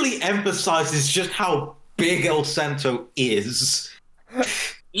really emphasizes just how big El Santo is.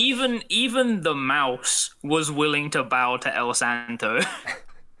 Even the mouse was willing to bow to El Santo.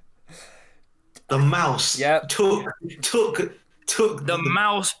 The mouse took the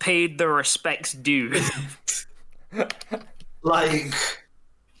mouse paid the respects due. It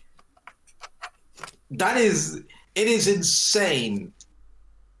is insane.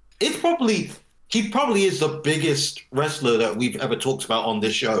 He probably is the biggest wrestler that we've ever talked about on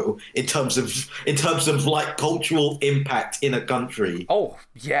this show in terms of cultural impact in a country. Oh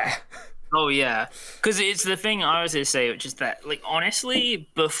yeah. Oh yeah. Because it's the thing I was going to say, which is that honestly,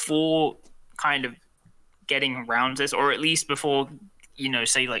 before kind of getting around this, or at least before,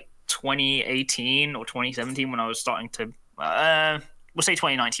 say 2018 or 2017, when I was starting to, we'll say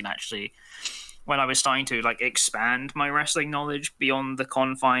 2019 actually, when I was starting to expand my wrestling knowledge beyond the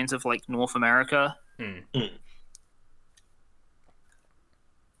confines of North America.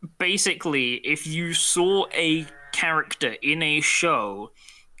 Basically, if you saw a character in a show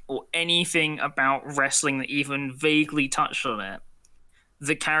or anything about wrestling that even vaguely touched on it,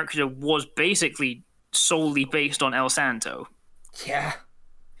 the character was basically solely based on El Santo. Yeah.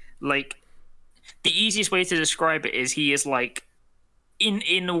 The easiest way to describe it is he is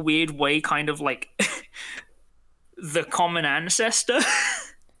in a weird way kind of the common ancestor.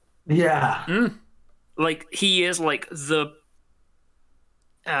 Yeah. He is the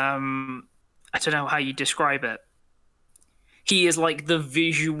I don't know how you describe it. He is the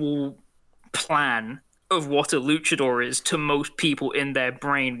visual plan of what a luchador is to most people in their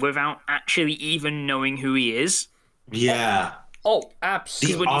brain without actually even knowing who he is. Yeah. Oh,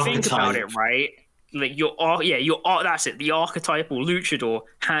 absolutely. Because when you think about it, right? That's it. The archetypal luchador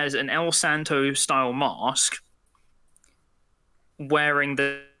has an El Santo style mask, wearing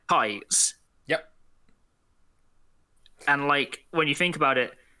the tights. Yep. And when you think about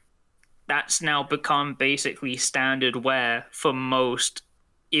it, that's now become basically standard wear for most,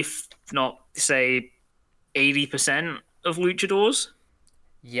 if not say 80% of luchadors.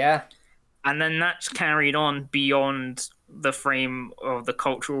 Yeah. And then that's carried on beyond the frame of the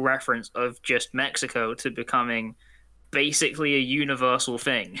cultural reference of just Mexico to becoming basically a universal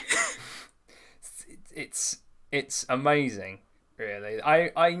thing. It's amazing, really.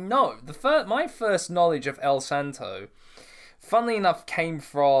 I know my first knowledge of El Santo, funnily enough, came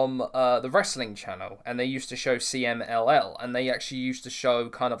from the wrestling channel, and they used to show CMLL, and they actually used to show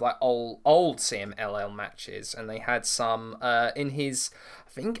kind of old CMLL matches, and they had some in his, I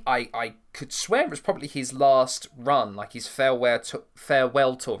think I could swear it was probably his last run, his farewell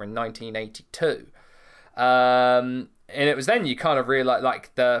tour in 1982. And it was then you kind of realize,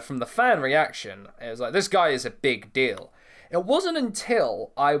 from the fan reaction, it was this guy is a big deal. It wasn't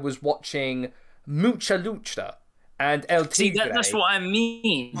until I was watching Mucha Lucha and El Tigre. See, that's what I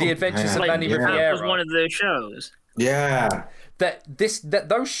mean. The Adventures of Manny Riviera. That was one of those shows. Yeah. That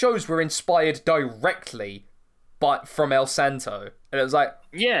those shows were inspired directly but from El Santo. And it was like,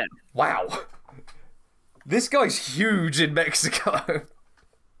 Yeah. wow. This guy's huge in Mexico.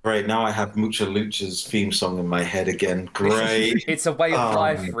 Great, now I have Mucha Lucha's theme song in my head again. Great. It's a way of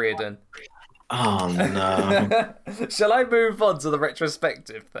life, Reardon. Oh, no. Shall I move on to the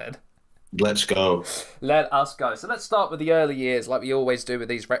retrospective then? Let's go. Let us go. So let's start with the early years, like we always do with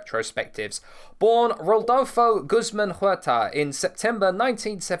these retrospectives. Born Rodolfo Guzman Huerta in September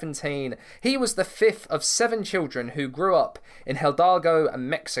 1917, he was the fifth of 7 children who grew up in Hidalgo,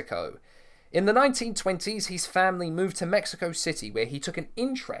 Mexico. In the 1920s, his family moved to Mexico City, where he took an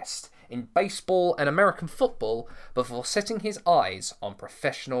interest in baseball and American football before setting his eyes on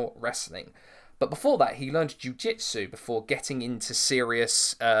professional wrestling. But before that, he learned jiu-jitsu before getting into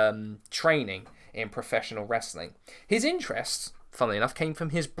serious training in professional wrestling. His interests, funnily enough, came from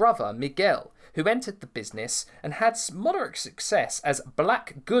his brother, Miguel, who entered the business and had moderate success as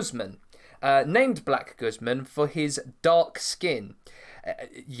Black Guzman, named Black Guzman for his dark skin.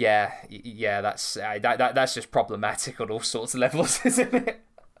 That's just problematic on all sorts of levels, isn't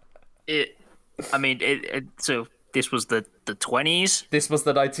it? So this was the 20s? This was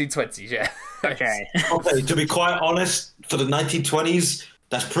the 1920s, yeah. Okay. Okay, to be quite honest, for the 1920s,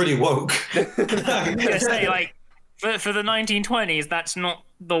 that's pretty woke. I was gonna say, like, for the 1920s, that's not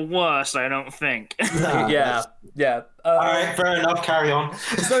the worst, I don't think. Yeah. All right, fair enough. Carry on.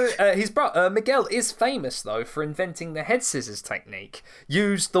 So his brother Miguel is famous though for inventing the head scissors technique,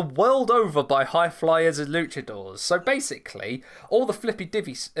 used the world over by high flyers and luchadors. So basically, all the flippy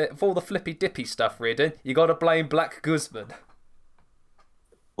dippy stuff, Reardon, you got to blame Black Guzman.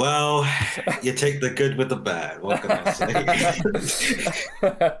 Well, you take the good with the bad. What can I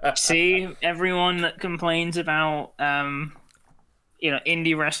say? See, everyone that complains about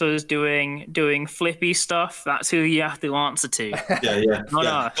indie wrestlers doing flippy stuff, that's who you have to answer to. Yeah. Not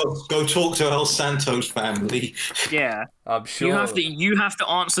us. Go talk to El Santo's family. Yeah. I'm sure. You have to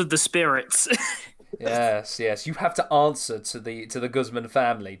answer the spirits. Yes. You have to answer to the Guzman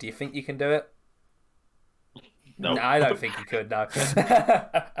family. Do you think you can do it? No. I don't think he could, no.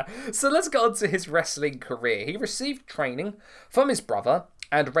 So let's get on to his wrestling career. He received training from his brother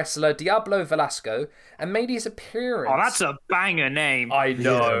and wrestler Diablo Velasco and made his appearance. Oh, that's a banger name. I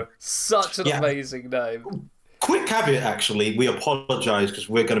know. Yeah. Such an amazing name. Quick caveat, actually, we apologise because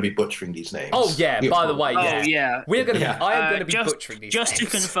we're going to be butchering these names. Oh, yeah, by the way, yeah. Oh, yeah. We're going to I am going to be butchering these Just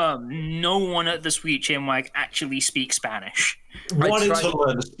names. to confirm, no one at the Sweet Chinwag actually speaks Spanish. Wanted to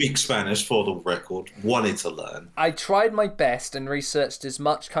learn to speak Spanish for the record. Wanted to learn. I tried my best and researched as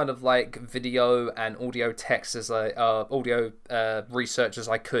much kind of like video and audio text as audio research as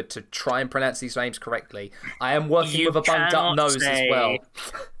I could to try and pronounce these names correctly. I am working with a bunged up nose as well.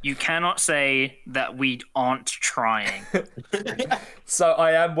 You cannot say that we aren't trying. So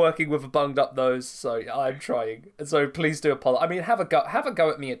I am working with a bunged up nose, so I'm trying. So please do apologize. I mean, have a go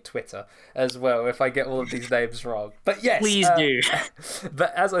at me at Twitter as well if I get all of these names wrong. But yes, please do.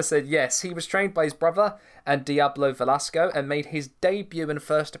 But as I said, yes, he was trained by his brother and Diablo Velasco and made his debut and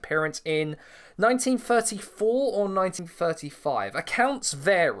first appearance in 1934 or 1935. Accounts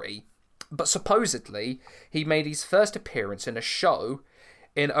vary, but supposedly he made his first appearance in a show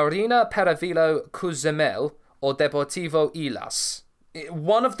in Arena Paravilo Cozumel or Deportivo Ilas.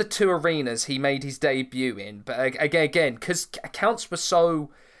 One of the two arenas he made his debut in, but again, because accounts were so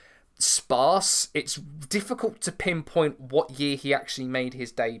sparse, it's difficult to pinpoint what year he actually made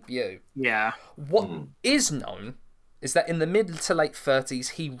his debut. Yeah. What is known is that in the mid to late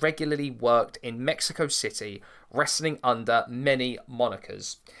 30s, he regularly worked in Mexico City, wrestling under many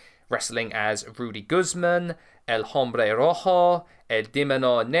monikers. Wrestling as Rudy Guzman, El Hombre Rojo, El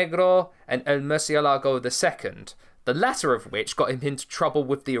Dimano Negro, and El Murcielago II, the latter of which got him into trouble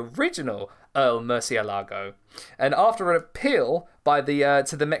with the original El Murcielago. And after an appeal by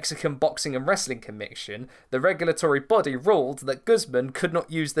to the Mexican Boxing and Wrestling Commission, the regulatory body ruled that Guzman could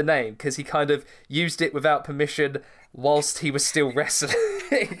not use the name because he kind of used it without permission whilst he was still wrestling.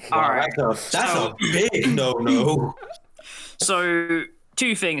 All right. That's a big no-no. So,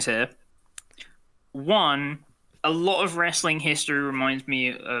 two things here. One, a lot of wrestling history reminds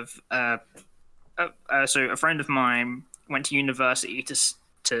me of... so a friend of mine went to university to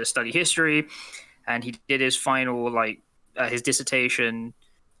study history, and he did his final, his dissertation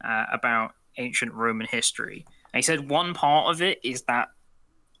about ancient Roman history. And he said one part of it is that,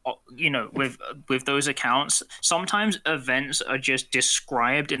 with those accounts, sometimes events are just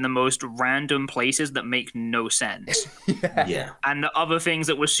described in the most random places that make no sense. Yeah. And the other things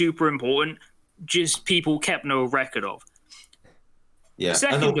that were super important, just people kept no record of. Yeah.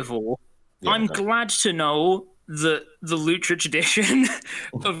 Second of all, I'm glad to know the lucha tradition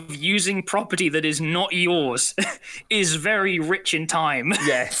of using property that is not yours is very rich in time.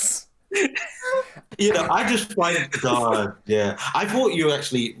 Yes. I just find God, yeah. I thought you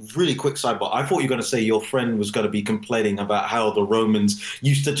actually, really quick sidebar. I thought you were going to say your friend was going to be complaining about how the Romans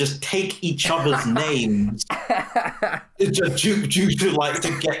used to just take each other's names just due to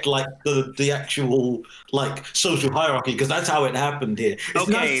to get the actual social hierarchy, because that's how it happened here. It's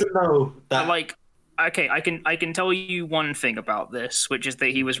nice to know that Okay, I can tell you one thing about this, which is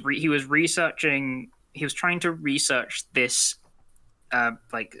that he was trying to research this,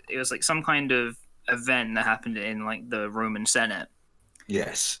 it was some kind of event that happened in the Roman Senate.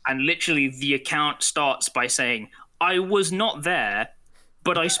 Yes. And literally the account starts by saying, "I was not there,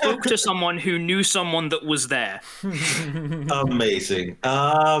 but I spoke to someone who knew someone that was there." Amazing.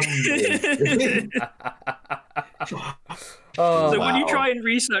 So when you try and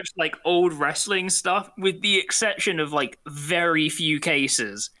research old wrestling stuff, with the exception of very few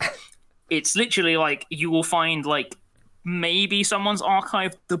cases, it's literally you will find maybe someone's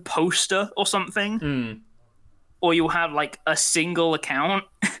archived the poster or something, or you'll have a single account,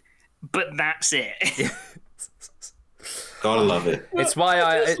 but that's it. Gotta love it. It's why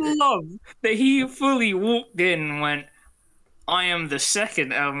I love that he fully walked in and went, "I am the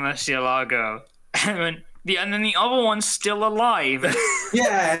second El Murcielago," and then the other one's still alive.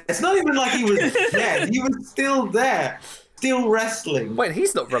 Yeah, it's not even like he was dead. He was still there, still wrestling. Wait,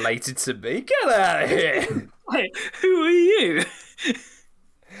 he's not related to me. Get out of here. Wait, who are you?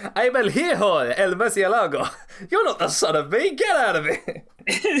 I'm El Hijo, El Murcielago. You're not the son of me. Get out of it.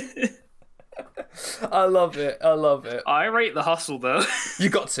 I love it. I rate the hustle, though. You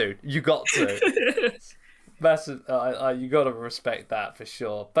got to. That's you got to respect that for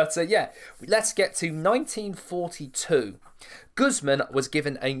sure. But let's get to 1942. Guzman was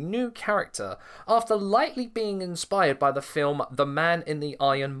given a new character after lightly being inspired by the film The Man in the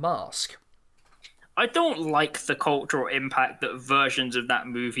Iron Mask. I don't like the cultural impact that versions of that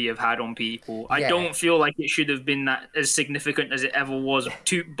movie have had on people. Yeah. I don't feel like it should have been that as significant as it ever was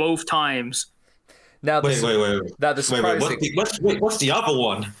both times. Now, wait. Now the surprising... What's the other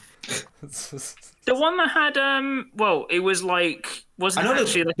one? The one that had it was wasn't it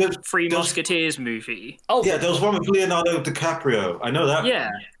actually the Three Musketeers movie? Oh yeah, there was one with Leonardo DiCaprio. I know that.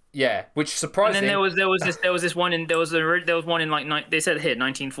 Yeah, which surprising. And then there was one in they said here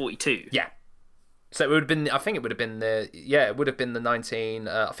 1942. Yeah. So it would have been. I think it would have been the. Yeah, it would have been the 19.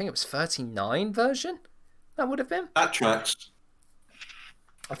 I think it was 39 version. That would have been. That tracks.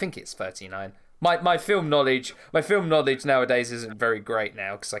 I think it's 39. My film knowledge nowadays isn't very great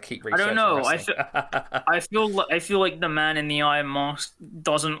now because I keep researching. I don't know. Wrestling. I feel like The Man in the Iron Mask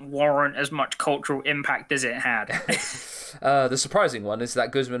doesn't warrant as much cultural impact as it had. The surprising one is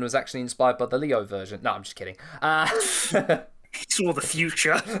that Guzman was actually inspired by the Leo version. No, I'm just kidding. It's all the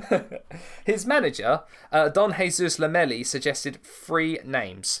future. His manager, Don Jesus Lamelli, suggested 3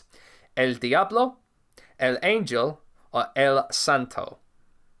 names: El Diablo, El Angel, or El Santo.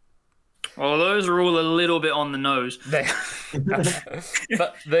 Well, those are all a little bit on the nose. I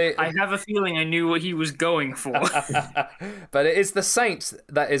have a feeling I knew what he was going for. But it is the Saint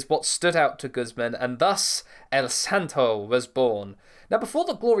that is what stood out to Guzman, and thus El Santo was born. Now, before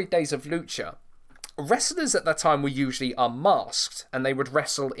the glory days of lucha, wrestlers at that time were usually unmasked, and they would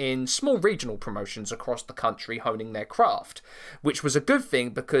wrestle in small regional promotions across the country, honing their craft, which was a good thing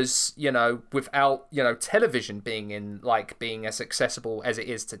because, without, television being as accessible as it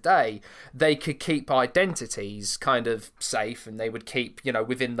is today, they could keep identities kind of safe, and they would keep,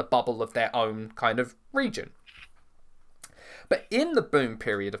 within the bubble of their own kind of region. But in the boom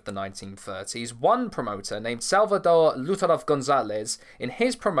period of the 1930s, one promoter named Salvador Lutarov Gonzalez, in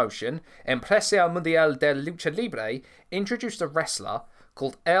his promotion, Empresa Mundial de Lucha Libre, introduced a wrestler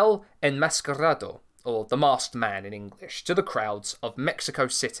called El Enmascarado, or the Masked Man in English, to the crowds of Mexico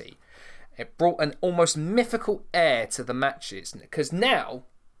City. It brought an almost mythical air to the matches, because now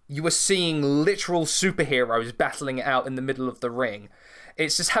you were seeing literal superheroes battling it out in the middle of the ring.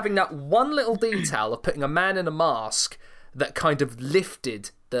 It's just having that one little detail of putting a man in a mask that kind of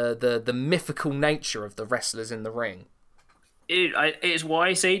lifted the mythical nature of the wrestlers in the ring. It's why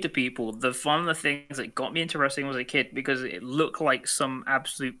I say to people, one of the things that got me into wrestling was a kid, because it looked like some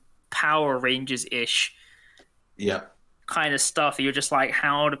absolute Power Rangers-ish kind of stuff. You're just like,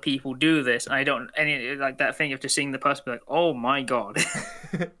 how do people do this? And like that thing of just seeing the person be like, oh my god.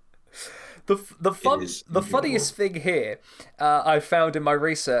 The funniest thing here I found in my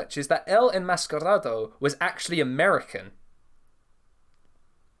research is that El Enmascarado was actually American.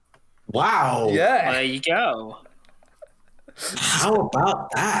 Wow. Yeah. There you go. How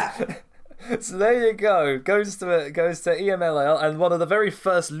about that? So there you go. Goes to EMLL, and one of the very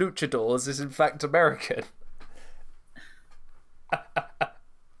first luchadors is in fact American.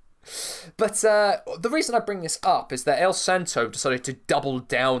 But the reason I bring this up is that El Santo decided to double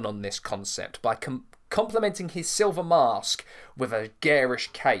down on this concept by complementing his silver mask with a garish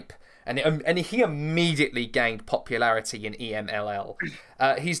cape. And he immediately gained popularity in EMLL.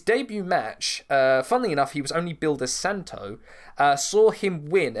 His debut match, funnily enough, he was only billed as Santo, saw him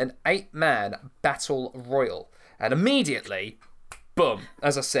win an 8-man battle royal. And immediately, boom,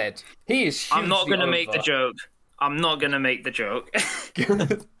 as I said, he is hugely I'm not going to over. make the joke. I'm not going to make the joke.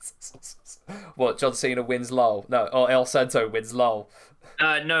 What, John Cena wins LOL? No, or El Santo wins LOL.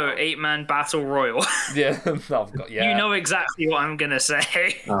 No, 8-man battle royal. Yeah, yeah. You know exactly what I'm going to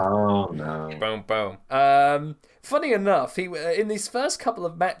say. Oh, no. Boom, boom. Funny enough, he in these first couple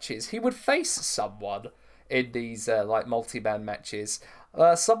of matches, he would face someone in these multi-man matches.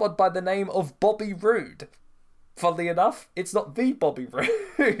 Someone by the name of Bobby Roode. Funnily enough, it's not the Bobby Roode.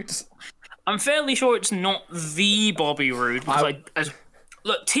 I'm fairly sure it's not the Bobby Roode. Because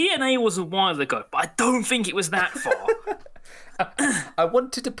look, TNA was a while ago, but I don't think it was that far. I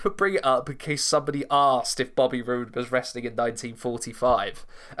wanted to bring it up in case somebody asked if Bobby Roode was wrestling in 1945.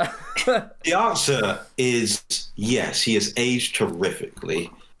 The answer is yes, he has aged terrifically.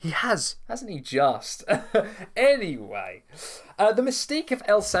 He has, hasn't he just? Anyway, the mystique of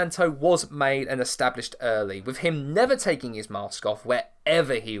El Santo was made and established early, with him never taking his mask off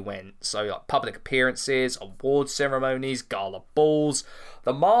wherever he went. So, like public appearances, award ceremonies, gala balls.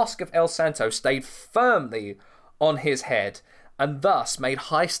 The mask of El Santo stayed firmly on his head, and thus made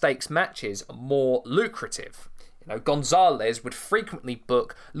high-stakes matches more lucrative. You know, Gonzalez would frequently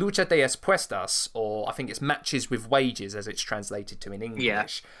book lucha de apuestas, or I think it's matches with wages as it's translated to in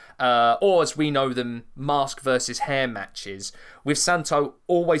English. Yeah. Or as we know them, mask versus hair matches, with Santo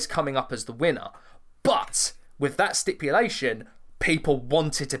always coming up as the winner. But with that stipulation, people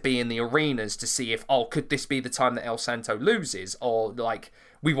wanted to be in the arenas to see if, could this be the time that El Santo loses? Or,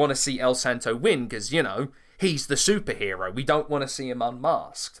 we want to see El Santo win because, he's the superhero. We don't want to see him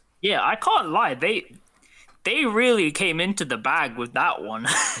unmasked. Yeah, I can't lie. They really came into the bag with that one.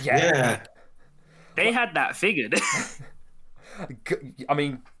 Yeah. They had that figured. I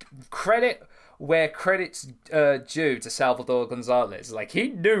mean, credit where credit's due to Salvador Gonzalez. He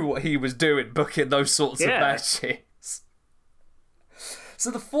knew what he was doing booking those sorts of matches. So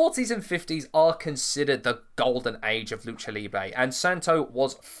the 40s and 50s are considered the golden age of Lucha Libre, and Santo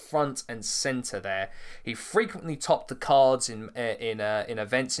was front and center there. He frequently topped the cards in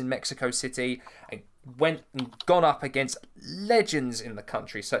events in Mexico City, and gone up against legends in the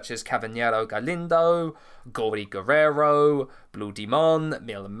country such as Caballero Galindo, Gory Guerrero, Blue Demon,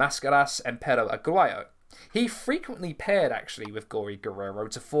 Mil Mascaras, and Pero Aguayo. He frequently paired, actually, with Gory Guerrero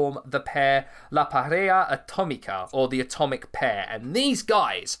to form the pair La Pareja Atomica, or the Atomic Pair. And these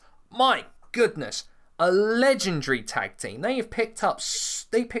guys, my goodness, a legendary tag team. They picked up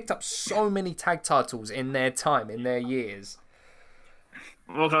so many tag titles in their time, in their years.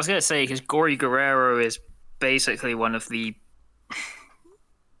 Well, I was going to say, because Gory Guerrero is basically one of the,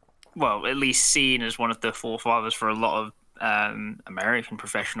 well, at least seen as one of the forefathers for a lot of American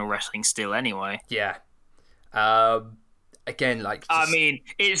professional wrestling still anyway. Yeah. Again, I mean,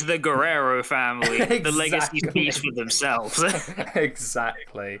 it's the Guerrero family. Exactly. The legacy speaks for themselves.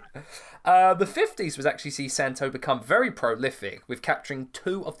 Exactly. The 50s was actually see Santo become very prolific, with capturing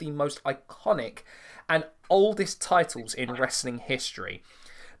two of the most iconic and oldest titles in wrestling history.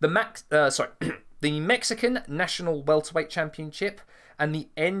 The Mexican National Welterweight Championship and the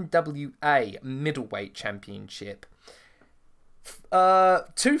NWA Middleweight Championship.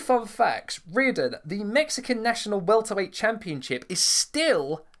 Two fun facts. Reardon, the Mexican National Welterweight Championship is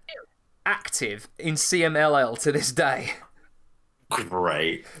still active in CMLL to this day.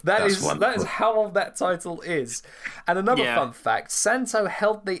 Great. That is how old that title is. And another fun fact, Santo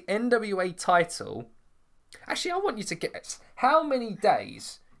held the NWA title. Actually, I want you to guess, how many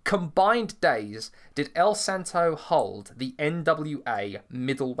combined days, did El Santo hold the NWA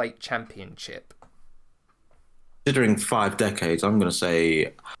Middleweight Championship? Considering 5 decades, I'm going to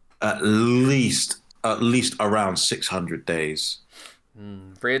say at least around 600 days.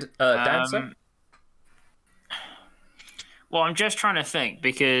 Dancer? Well, I'm just trying to think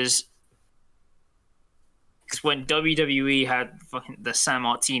because when WWE had fucking the San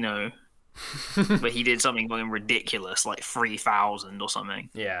Martino, but he did something fucking ridiculous, like 3,000 or something.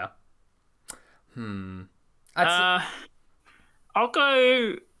 Yeah. I'll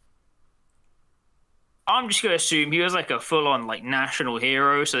go. I'm just gonna assume he was like a full-on like national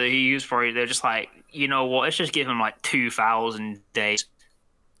hero, so he was probably they're just like, you know what? Let's just give him like 2,000 days.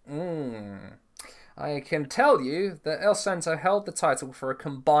 I can tell you that El Santo held the title for a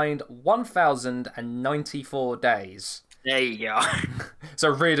combined 1,094 days. There you go. So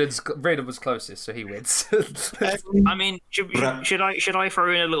Reardon was closest, so he wins. I mean, should I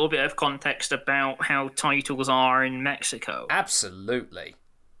throw in a little bit of context about how titles are in Mexico? Absolutely.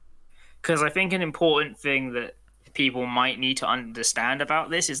 Because I think an important thing that people might need to understand about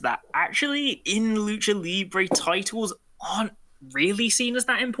this is that actually in Lucha Libre, titles aren't really seen as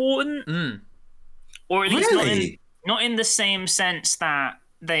that important. Or at least not in the same sense that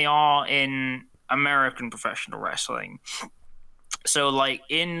they are in American professional wrestling. So, like,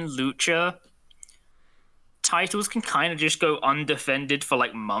 in Lucha, titles can kind of just go undefended for,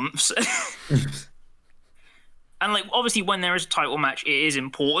 like, months. And, like, obviously when there is a title match, it is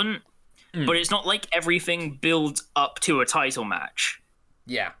important. But it's not like everything builds up to a title match.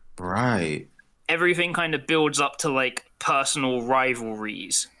 Yeah. Right. Everything kind of builds up to, like, personal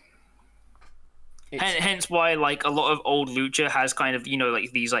rivalries. Hence why, like, a lot of old Lucha has kind of, you know,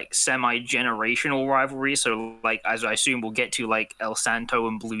 like, these, like, semi-generational rivalries. So, like, as I assume we'll get to, like, El Santo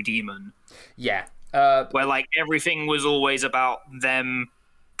and Blue Demon. Yeah. Where, like, everything was always about them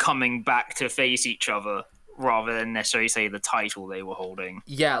coming back to face each other rather than necessarily, say, the title they were holding.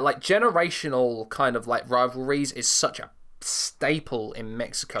 Yeah, like, generational kind of, like, rivalries is such a staple in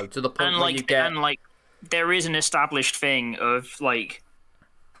Mexico to the point where you get... And, like, there is an established thing of, like,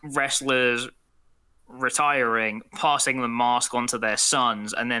 wrestlers retiring, passing the mask onto their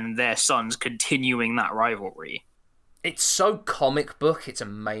sons, and then their sons continuing that rivalry. It's so comic book, it's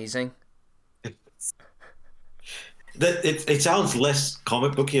amazing. It sounds less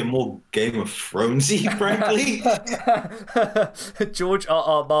comic booky and more Game of Thronesy, frankly. George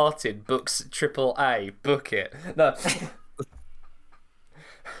R.R. Martin books AAA. Book it. No.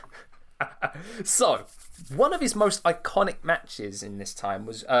 So, one of his most iconic matches in this time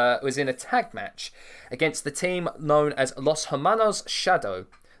was in a tag match against the team known as Los Hermanos Shadow,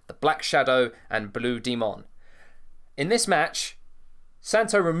 the Black Shadow and Blue Demon. In this match,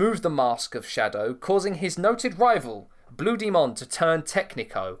 Santo removed the mask of Shadow, causing his noted rival, Blue Demon, to turn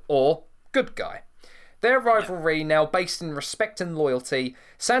Technico, or good guy. Their rivalry, now based in respect and loyalty,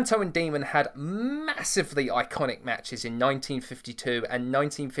 Santo and Demon had massively iconic matches in 1952 and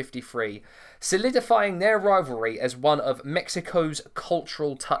 1953, solidifying their rivalry as one of Mexico's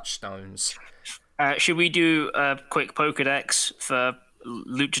cultural touchstones. Should we do a quick Pokedex for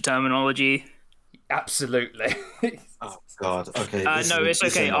lucha terminology? Absolutely. Oh God. Okay. No, it's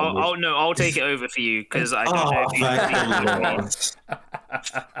okay. I'll take it over for you because I don't know if you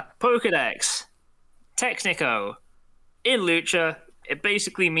Pokedex. Technico. In Lucha, it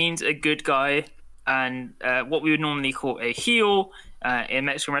basically means a good guy, and what we would normally call a heel in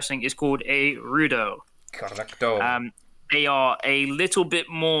Mexican wrestling is called a rudo. Correcto. They are a little bit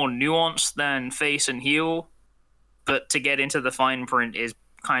more nuanced than face and heel, but to get into the fine print is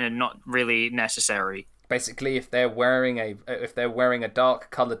kind of not really necessary. Basically, if they're wearing a dark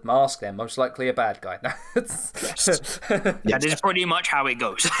coloured mask, they're most likely a bad guy. Yes. That is pretty much how it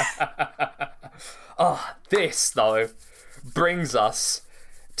goes. This, though, brings us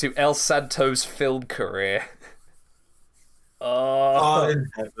to El Santo's film career. In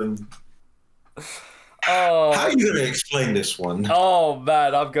heaven. How are you going to explain this one? Oh,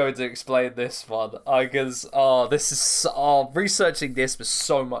 man, I'm going to explain this one. Researching this was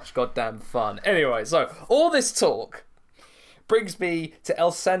so much goddamn fun. Anyway, so, all this talk brings me to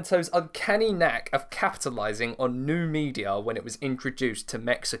El Santo's uncanny knack of capitalizing on new media when it was introduced to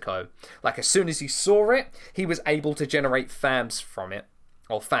Mexico. Like, as soon as he saw it, he was able to generate fans from it.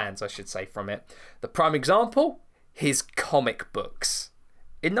 Or fans, I should say, from it. The prime example? His comic books.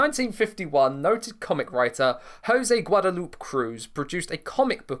 In 1951, noted comic writer Jose Guadalupe Cruz produced a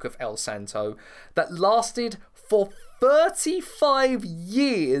comic book of El Santo that lasted for 35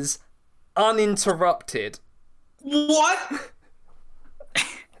 years uninterrupted. What?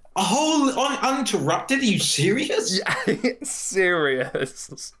 A whole uninterrupted? Are you serious? Yeah,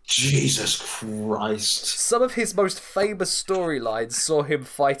 serious. Jesus Christ. Some of his most famous storylines saw him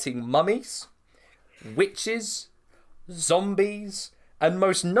fighting mummies, witches, zombies, and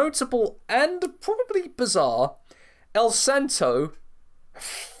most notable and probably bizarre, El Santo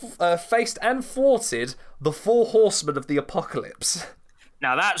faced and thwarted the Four Horsemen of the Apocalypse.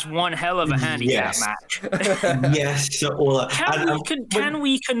 Now that's one hell of a handicap match. Yes. Can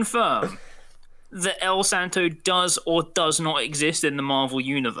we confirm that El Santo does or does not exist in the Marvel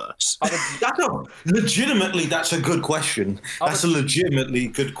Universe? Legitimately, that's a good question. That's a legitimately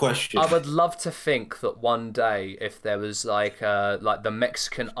good question. I would love to think that one day, if there was like the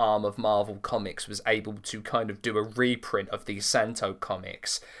Mexican arm of Marvel Comics was able to kind of do a reprint of these Santo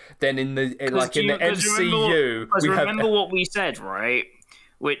comics, then in the MCU, remember what we said, right?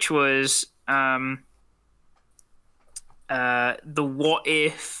 Which was the what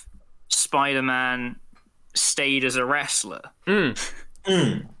if Spider-Man stayed as a wrestler.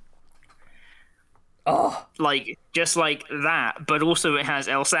 Oh, like just like that, but also it has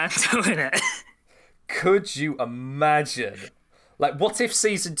El Santo in it. Could you imagine? Like, what if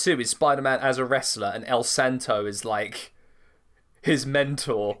season 2 is Spider-Man as a wrestler and El Santo is like his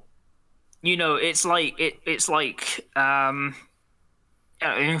mentor? You know, it's like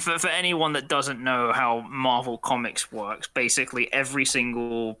for anyone that doesn't know how Marvel Comics works, basically every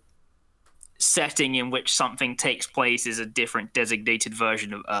single setting in which something takes place is a different designated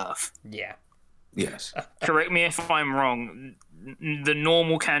version of Earth. Yeah. Yes. Correct me if I'm wrong. The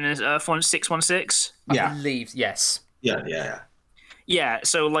normal canon is Earth 616? I believe, yes. Yeah. Yeah,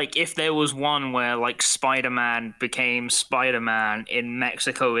 so like if there was one where like Spider-Man became Spider-Man in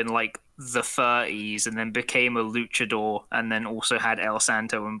Mexico in like the 30s and then became a luchador and then also had El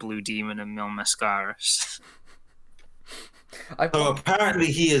Santo and Blue Demon and Mil Mascaras. So apparently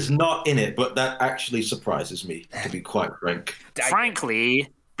he is not in it, but that actually surprises me, to be quite frank.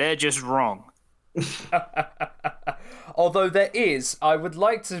 Frankly, they're just wrong. Although there is, I would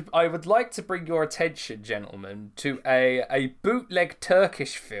like to bring your attention, gentlemen, to a bootleg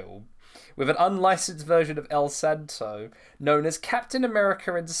Turkish film with an unlicensed version of El Santo, known as Captain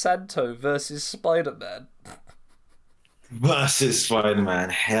America and Santo versus Spider-Man. Versus Spider-Man,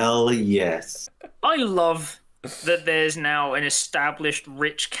 hell yes. I love that there's now an established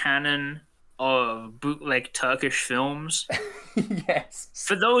rich canon of bootleg Turkish films. Yes.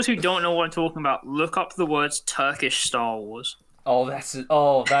 For those who don't know what I'm talking about, look up the words Turkish Star Wars.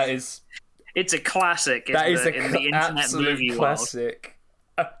 That is... It's a classic in the internet movie classic.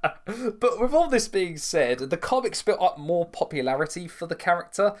 But with all this being said, the comics built up more popularity for the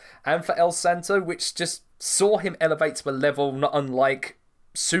character and for El Santo, which just saw him elevate to a level not unlike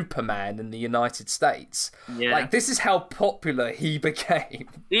Superman in the United States. Yeah. Like, this is how popular he became.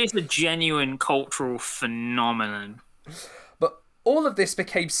 It's a genuine cultural phenomenon. But all of this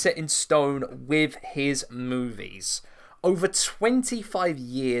became set in stone with his movies. Over 25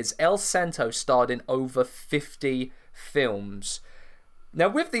 years, El Santo starred in over 50 films. Now,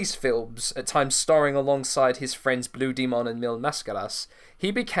 with these films, at times starring alongside his friends Blue Demon and Mil Mascaras,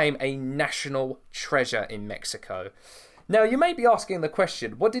 he became a national treasure in Mexico. Now, you may be asking the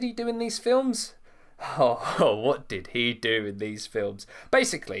question, what did he do in these films? Oh, what did he do in these films?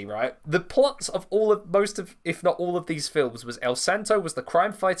 Basically, right, the plots of most of, if not all of these films was El Santo was the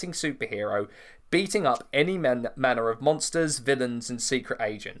crime-fighting superhero beating up any manner of monsters, villains, and secret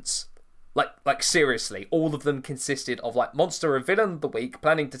agents. Like seriously, all of them consisted of like monster or villain of the week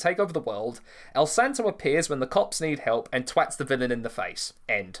planning to take over the world. El Santo appears when the cops need help and twats the villain in the face.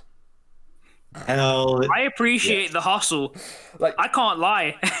 End. I appreciate the hustle. Like, I can't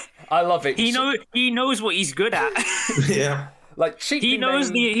lie. I love it. He knows what he's good at. Yeah. Like he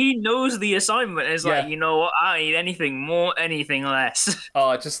knows the assignment. It's like, you know what? I don't need anything more, anything less.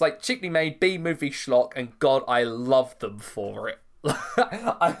 Just like cheaply made B-movie schlock, and God, I love them for it.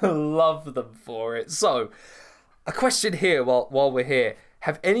 I love them for it. So, a question here while we're here: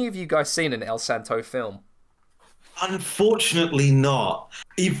 have any of you guys seen an El Santo film? Unfortunately not.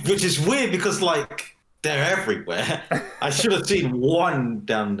 Which is weird because, like, they're everywhere. I should have seen one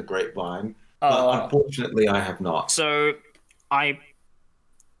down the grapevine, but unfortunately I have not. So, I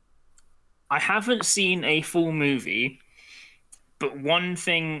haven't seen a full movie, but one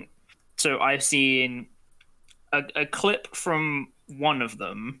thing... So, I've seen a clip from one of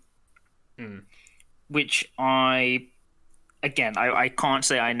them, which I can't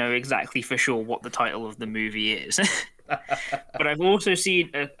say I know exactly for sure what the title of the movie is. But I've also seen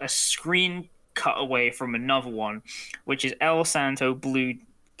a screen cutaway from another one, which is El Santo, Blue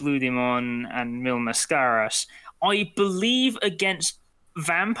Demon, and Mil Mascaras, I believe against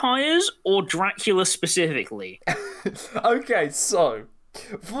vampires or Dracula specifically. Okay, so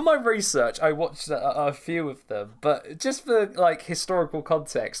for my research, I watched a few of them, but just for like historical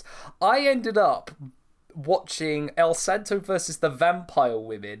context, I ended up watching El Santo versus the Vampire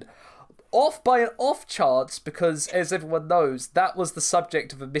Women by an off chance because, as everyone knows, that was the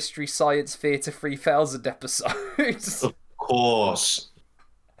subject of a Mystery Science Theater 3000 episode. Of course.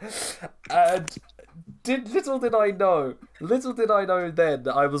 And Little did I know then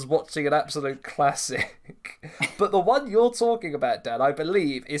that I was watching an absolute classic. But the one you're talking about, Dan, I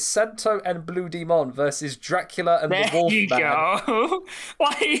believe, is Santo and Blue Demon versus Dracula and the There you Wolfman. go.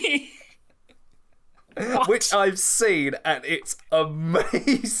 Why? What? Which I've seen, and it's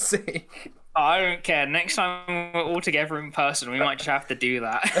amazing. I don't care. Next time we're all together in person, we might just have to do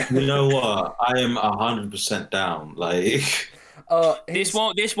that. You know what? I am 100% down. Like, This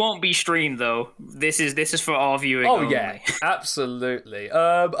won't be streamed though. This is for our viewing. oh only. yeah, absolutely.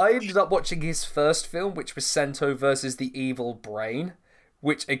 I ended up watching his first film, which was Santo versus the Evil Brain,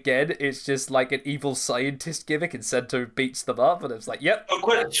 which again is just like an evil scientist gimmick, and Santo beats them up, and it's like, yep. a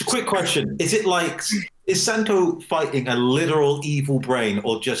quick question: is Santo fighting a literal evil brain,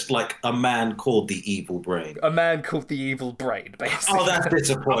 or just like a man called the Evil Brain? A man called the Evil Brain, basically. Oh, that's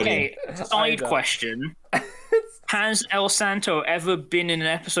disappointing. Okay, side question. Has El Santo ever been in an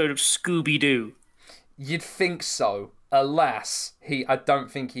episode of Scooby-Doo? You'd think so. Alas, I don't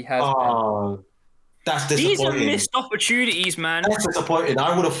think he has been. Oh, that's These disappointing. are missed opportunities, man. That's disappointing.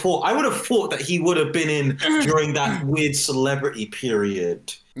 I would have thought that he would have been in during that weird celebrity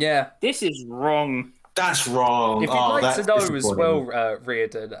period. Yeah. This is wrong. That's wrong. If you'd like that's to know as disappointing. well,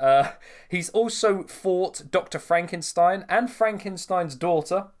 Reardon, he's also fought Dr. Frankenstein and Frankenstein's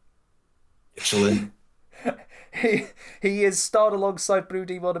daughter. Excellent. He is starred alongside Blue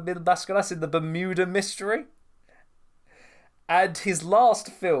Demon and Mil Mascaras in the Bermuda Mystery. And his last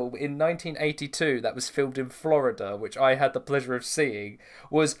film in 1982, that was filmed in Florida, which I had the pleasure of seeing,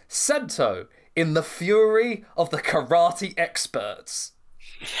 was Santo in the Fury of the Karate Experts.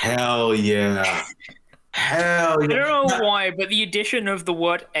 Hell yeah. Hell yeah. I don't know why, but the addition of the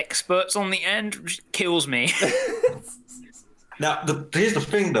word experts on the end just kills me. Now, here's the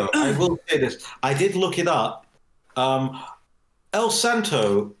thing, though. I will say this. I did look it up. El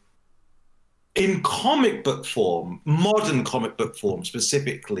Santo, in comic book form, modern comic book form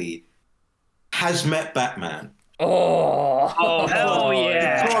specifically, has met Batman. Oh, hell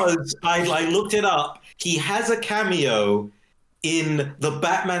yeah. Because I looked it up. He has a cameo in the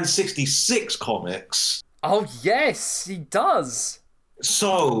Batman 66 comics. Oh, yes, he does.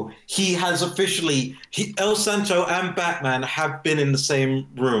 So he has officially, El Santo and Batman have been in the same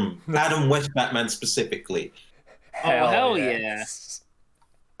room. Adam West Batman specifically. Hell yeah.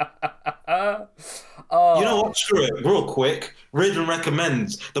 Oh. You know what? Screw it. Real quick. Reardon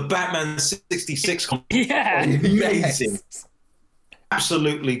recommends the Batman 66 comic. Yeah. Amazing. Yes.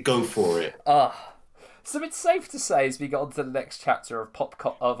 Absolutely go for it. So it's safe to say, as we get on to the next chapter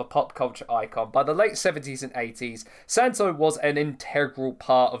of a pop culture icon, by the late 70s and 80s, Santo was an integral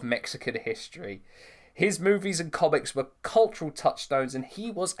part of Mexican history. His movies and comics were cultural touchstones, and he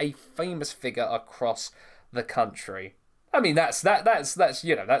was a famous figure across the country. I mean, that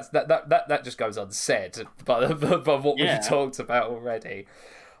just goes unsaid by what we've talked about already.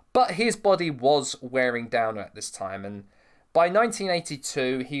 But his body was wearing down at this time, and by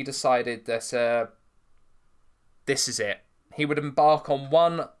 1982, he decided that this is it. He would embark on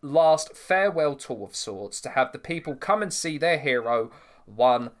one last farewell tour of sorts to have the people come and see their hero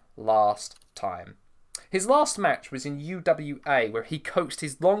one last time. His last match was in UWA, where he coaxed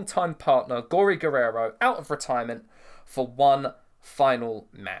his longtime partner, Gory Guerrero, out of retirement for one final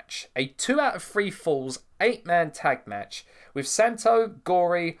match. A 2 out of 3 falls 8-man tag match with Santo,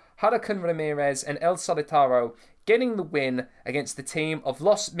 Gory, Hurricane Ramirez, and El Solitario getting the win against the team of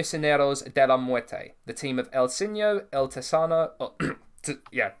Los Misioneros de la Muerte, the team of El Signo, El Tejano,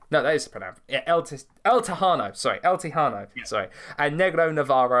 that is pronounced. Yeah, El Tejano, and Negro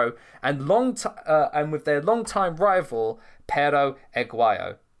Navarro, and with their longtime rival Pero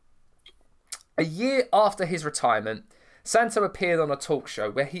Aguayo. A year after his retirement, Santo appeared on a talk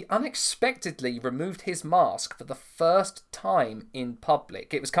show where he unexpectedly removed his mask for the first time in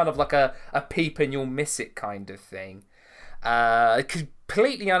public. It was kind of like a peep and you'll miss it kind of thing.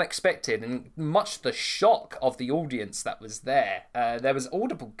 Completely unexpected, and much to the shock of the audience that was there. There was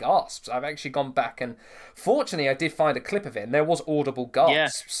audible gasps. I've actually gone back, and fortunately I did find a clip of it, and there was audible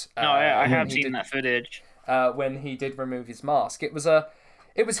gasps. I have seen that footage. When he did remove his mask.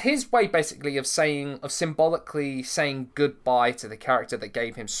 It was his way, basically, of symbolically saying goodbye to the character that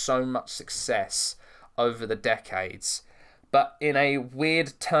gave him so much success over the decades. But in a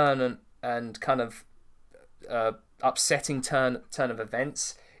weird turn and kind of upsetting turn of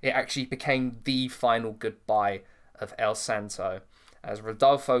events, it actually became the final goodbye of El Santo, as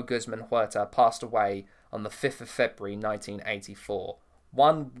Rodolfo Guzman Huerta passed away on the 5th of February 1984,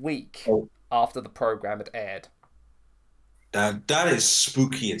 1 week after the program had aired. That is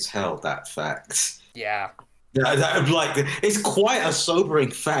spooky as hell, that fact. Yeah. Like, it's quite a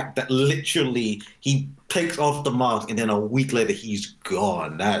sobering fact that literally he takes off the mask and then a week later he's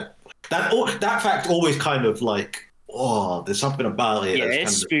gone. That fact always kind of like, oh, there's something about it. Yeah,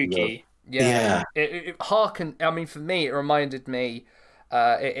 That's it's kind of, spooky. Yeah. It harkened. I mean, for me, it reminded me.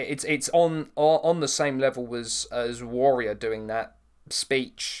 It's on the same level as Warrior doing that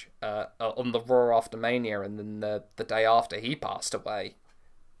speech on the Raw after Mania, and then the day after he passed away.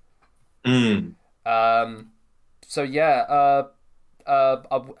 So yeah,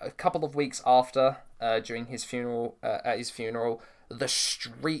 a couple of weeks after, during his funeral, at his funeral, the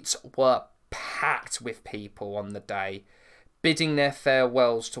streets were packed with people on the day, bidding their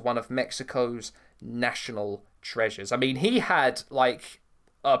farewells to one of Mexico's national treasures. I mean, he had like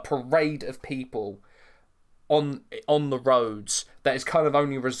a parade of people on the roads that is kind of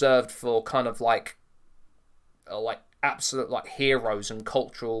only reserved for kind of like absolute like heroes and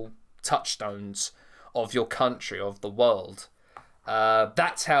cultural touchstones of your country, of the world.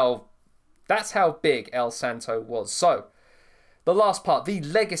 That's how big El Santo was. So the last part, the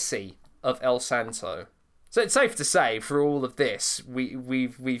legacy of El Santo. So it's safe to say, through all of this,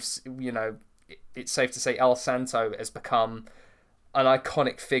 we've you know, it's safe to say El Santo has become an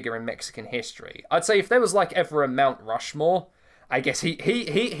iconic figure in Mexican history. I'd say if there was like ever a Mount Rushmore, I guess the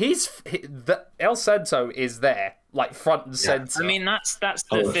El Santo is there, like front and center. I mean, that's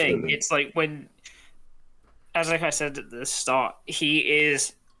the thing. It's like when, as like I said at the start, he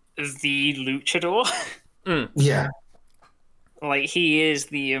is the luchador. Yeah. Like, he is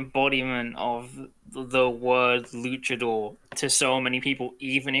the embodiment of the word luchador to so many people,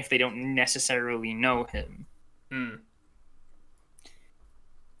 even if they don't necessarily know him.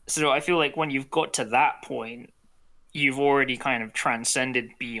 So I feel like when you've got to that point, you've already kind of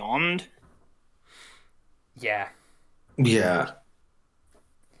transcended beyond. Yeah. Yeah.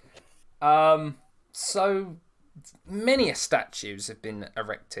 So many statues have been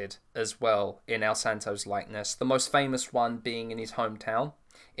erected as well in El Santo's likeness. The most famous one being in his hometown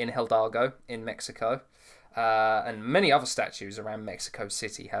in Hidalgo in Mexico. And many other statues around Mexico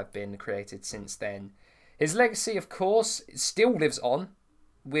City have been created since then. His legacy, of course, still lives on,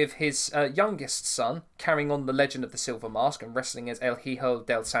 with his youngest son carrying on the legend of the Silver Mask and wrestling as El Hijo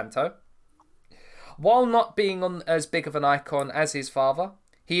del Santo. While not being as big of an icon as his father,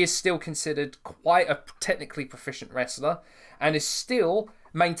 he is still considered quite a technically proficient wrestler and is still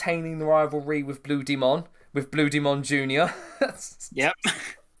maintaining the rivalry with Blue Demon Jr. Yep.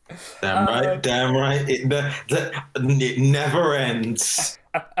 Damn right. It never ends.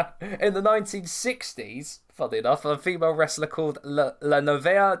 In the 1960s, funny enough, a female wrestler called La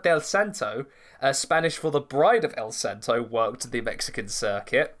Novia del Santo, Spanish for the Bride of El Santo, worked the Mexican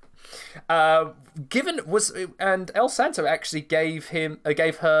circuit. And El Santo actually gave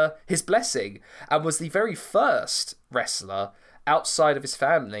her his blessing and was the very first wrestler outside of his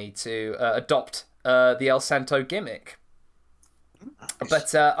family to adopt the El Santo gimmick.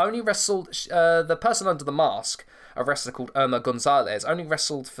 But only wrestled the person under the mask, a wrestler called Irma Gonzalez, only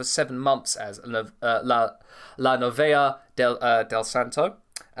wrestled for 7 months as La Novia del Santo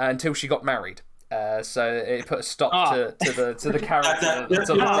until she got married. So it put a stop to the character to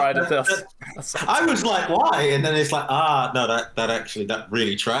the bride of del Santo. I was like, why? And then it's like, no, that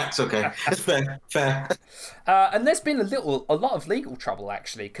really tracks. Okay, it's fair. And there's been a lot of legal trouble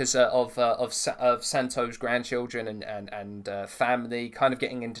actually because of Santo's grandchildren and family kind of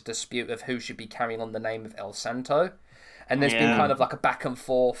getting into dispute of who should be carrying on the name of El Santo. And there's been kind of like a back and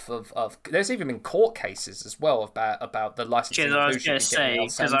forth of there's even been court cases as well about the licensing of who should be getting El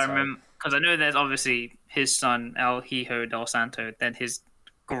Santo. Because I know there's obviously his son El Hijo del Santo, then his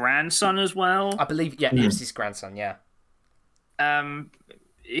grandson as well. I believe, it was his grandson, yeah. Who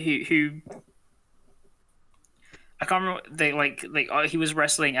I can't remember. He was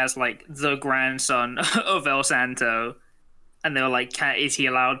wrestling as like the grandson of El Santo, and they were like, "Is he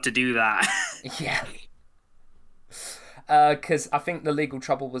allowed to do that?" Yeah. Because I think the legal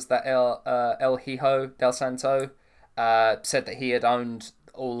trouble was that El Hijo del Santo said that he had owned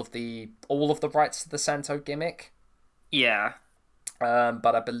all of the rights to the Santo gimmick. Yeah.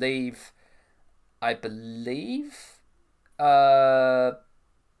 But I believe the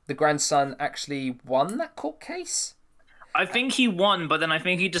grandson actually won that court case. I think he won, but then I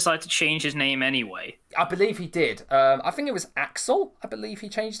think he decided to change his name anyway. I believe he did. I think it was Axel. I believe he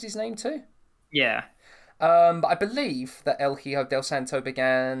changed his name to. Yeah. But I believe that El Hijo del Santo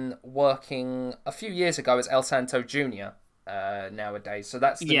began working a few years ago as El Santo Jr. Nowadays. So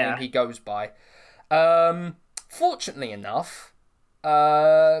that's the name he goes by. Fortunately enough,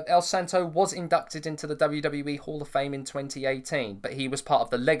 El Santo was inducted into the WWE Hall of Fame in 2018, but he was part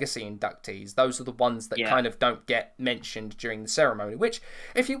of the legacy inductees. Those are the ones that kind of don't get mentioned during the ceremony, which,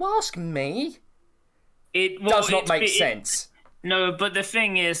 if you ask me, does not make sense. No, but the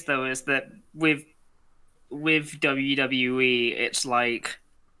thing is, though, is that with WWE, it's like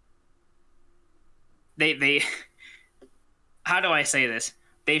they how do I say this?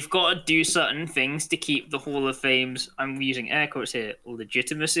 They've got to do certain things to keep the Hall of Fame's, I'm using air quotes here,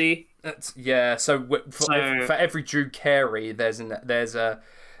 legitimacy. For every Drew Carey, there's a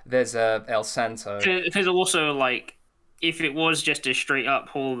El Santo. Because also, like, if it was just a straight up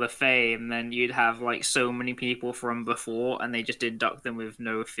Hall of Fame, then you'd have like so many people from before, and they just induct them with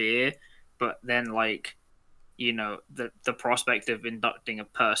no fear. But then, like, you know, the prospect of inducting a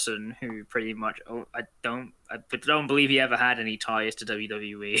person who pretty much, I don't believe he ever had any ties to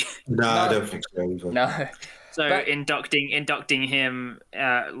WWE. No, I don't think so either. No. So inducting him,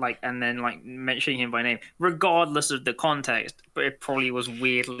 and then like mentioning him by name, regardless of the context, but it probably was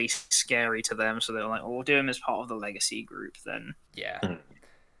weirdly scary to them. So they were like, "Oh, we'll do him as part of the legacy group then." Yeah.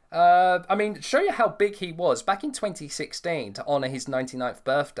 I mean, show you how big he was. Back in 2016, to honor his 99th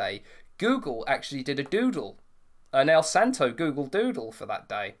birthday, Google actually did a doodle, an El Santo Google doodle for that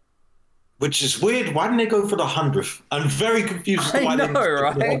day. Which is weird. Why didn't they go for the 100th? I'm very confused. I know,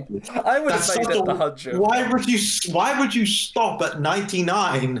 right? I would have made it the 100th. Why would you stop at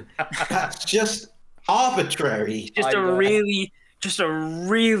 99? That's just arbitrary. Just a really,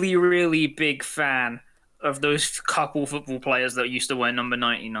 really big fan of those couple football players that used to wear number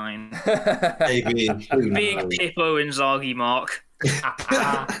 99. Maybe. Big Pippo Inzaghi mark.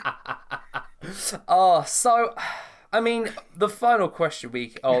 So, I mean, the final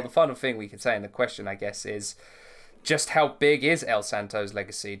thing we can say in the question, I guess, is just how big is El Santo's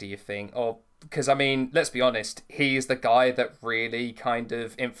legacy, do you think? Or, because, I mean, let's be honest, he is the guy that really kind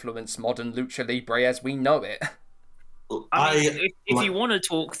of influenced modern lucha libre as we know it. I mean, if you want to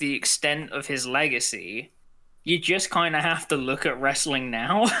talk the extent of his legacy, you just kind of have to look at wrestling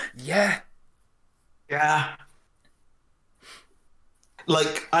now. Yeah. Yeah.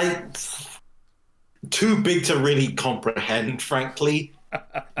 Like, too big to really comprehend, frankly.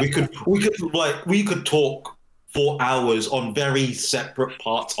 We could talk for hours on very separate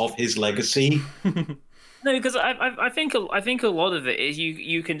parts of his legacy. No, because I think a lot of it is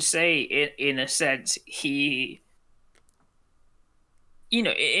you can say in a sense he, you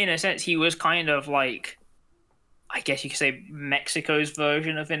know, in a sense he was kind of like, I guess you could say Mexico's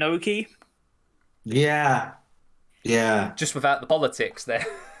version of Inoki. Yeah. Yeah. Just without the politics there.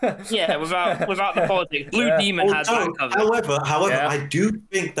 Yeah, without the politics. Blue Demon had that covered. However, I do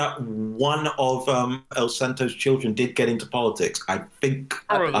think that one of El Santo's children did get into politics. I think.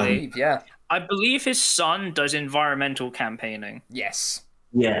 Probably. Yeah. I believe his son does environmental campaigning. Yes.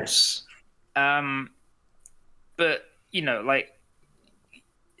 Yes. But, you know, like,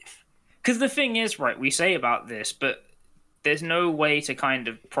 because the thing is, right, we say about this, but there's no way to kind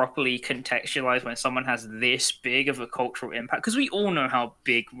of properly contextualize when someone has this big of a cultural impact, because we all know how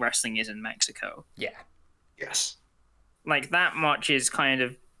big wrestling is in Mexico. Yeah. Yes. Like, that much is kind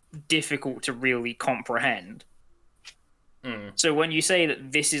of difficult to really comprehend. So when you say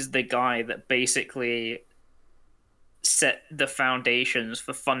that this is the guy that basically set the foundations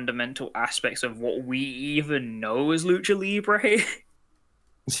for fundamental aspects of what we even know as lucha libre,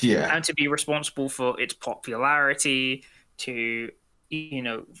 yeah, and to be responsible for its popularity, to, you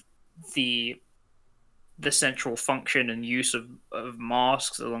know, the central function and use of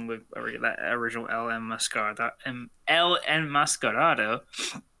masks, along with that original El Enmascarado,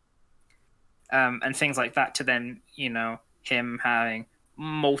 and things like that, to then, you know, him having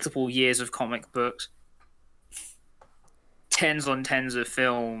multiple years of comic books, tens on tens of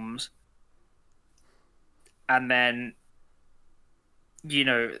films, and then, you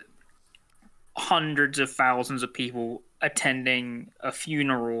know, hundreds of thousands of people attending a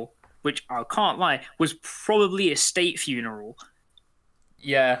funeral, which, I can't lie, was probably a state funeral.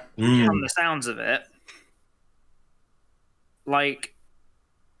 Yeah. From the sounds of it. Like,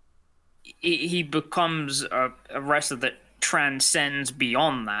 he becomes a wrestler that transcends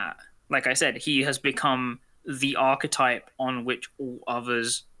beyond that. Like I said, he has become the archetype on which all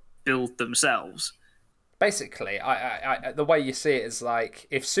others build themselves. Basically, I the way you see it is like,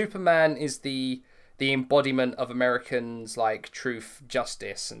 if Superman is the embodiment of Americans, like, truth,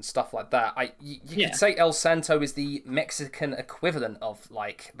 justice, and stuff like that, you could say El Santo is the Mexican equivalent of,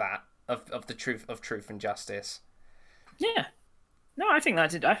 like, that, of the truth and justice. Yeah. No, I think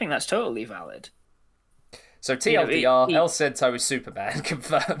that's totally valid. So TLDR, El Santo is Superman,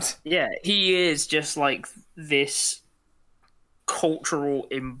 confirmed. Yeah, he is just like this cultural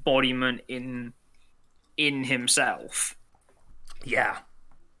embodiment in himself. Yeah.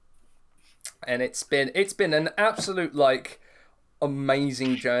 And it's been an absolute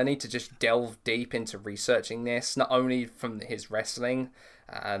amazing journey to just delve deep into researching this, not only from his wrestling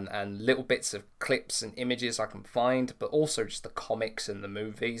and little bits of clips and images I can find, but also just the comics and the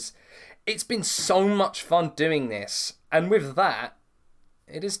movies. It's been so much fun doing this, and with that,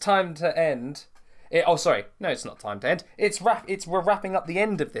 it is time to end. It's not time to end. We're wrapping up the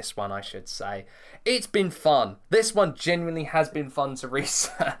end of this one, I should say. It's been fun. This one genuinely has been fun to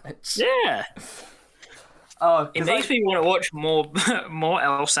research. Yeah. It makes me want to watch more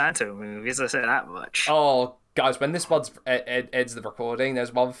El Santo movies. I say that much. Oh, guys, when this one ends the recording,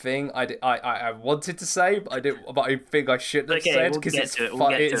 there's one thing I wanted to say, but I think I shouldn't have said because it's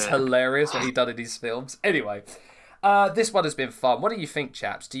fun. It's hilarious what he done in his films. Anyway, this one has been fun. What do you think,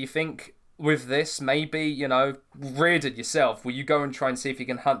 chaps? Do you think with this, maybe, Reardon yourself, will you go and try and see if you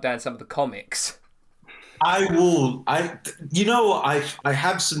can hunt down some of the comics? I will. I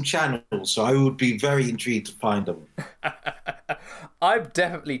have some channels, so I would be very intrigued to find them. I'm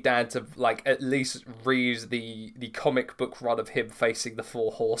definitely down to at least read the comic book run of him facing the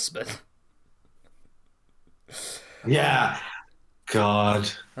Four Horsemen. Yeah.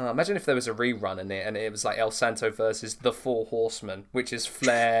 God. Imagine if there was a rerun in it and it was El Santo versus the Four Horsemen, which is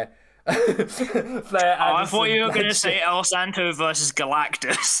Flair. Flair. I thought you were going to say El Santo versus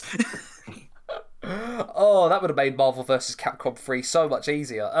Galactus. Oh, that would have made Marvel vs. Capcom 3 so much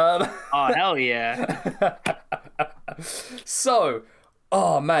easier. Oh, hell yeah. So,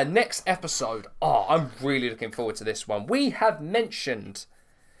 man, next episode. I'm really looking forward to this one. We have mentioned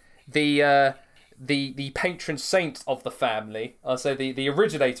the patron saint of the family. So the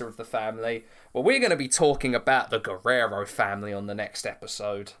originator of the family. Well, we're going to be talking about the Guerrero family on the next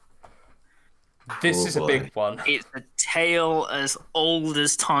episode. This is a big one. It's a tale as old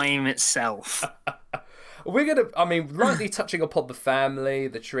as time itself. We're going to, lightly touching upon the family,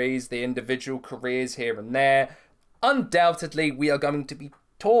 the trees, the individual careers here and there. Undoubtedly, we are going to be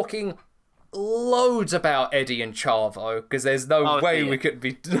talking loads about Eddie and Chavo, because there's no way we could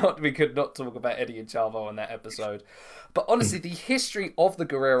not talk about Eddie and Chavo on that episode. But honestly, the history of the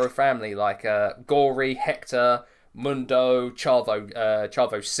Guerrero family, Gory, Hector, Mundo,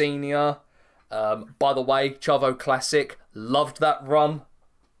 Chavo Senior. By the way, Chavo Classic, loved that run.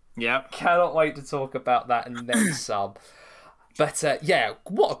 Yeah. Cannot wait to talk about that and then some. But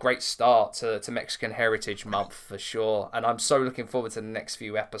what a great start to Mexican Heritage Month for sure. And I'm so looking forward to the next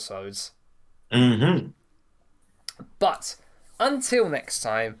few episodes. Mm-hmm. But until next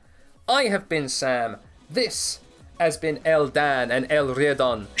time, I have been Sam. This has been El Dan and El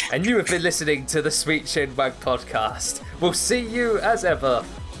Riedon. And you have been listening to the Sweet Chinwag podcast. We'll see you as ever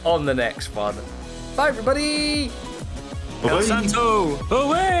on the next one. Bye, everybody! Bye. El Santo,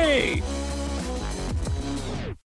 away!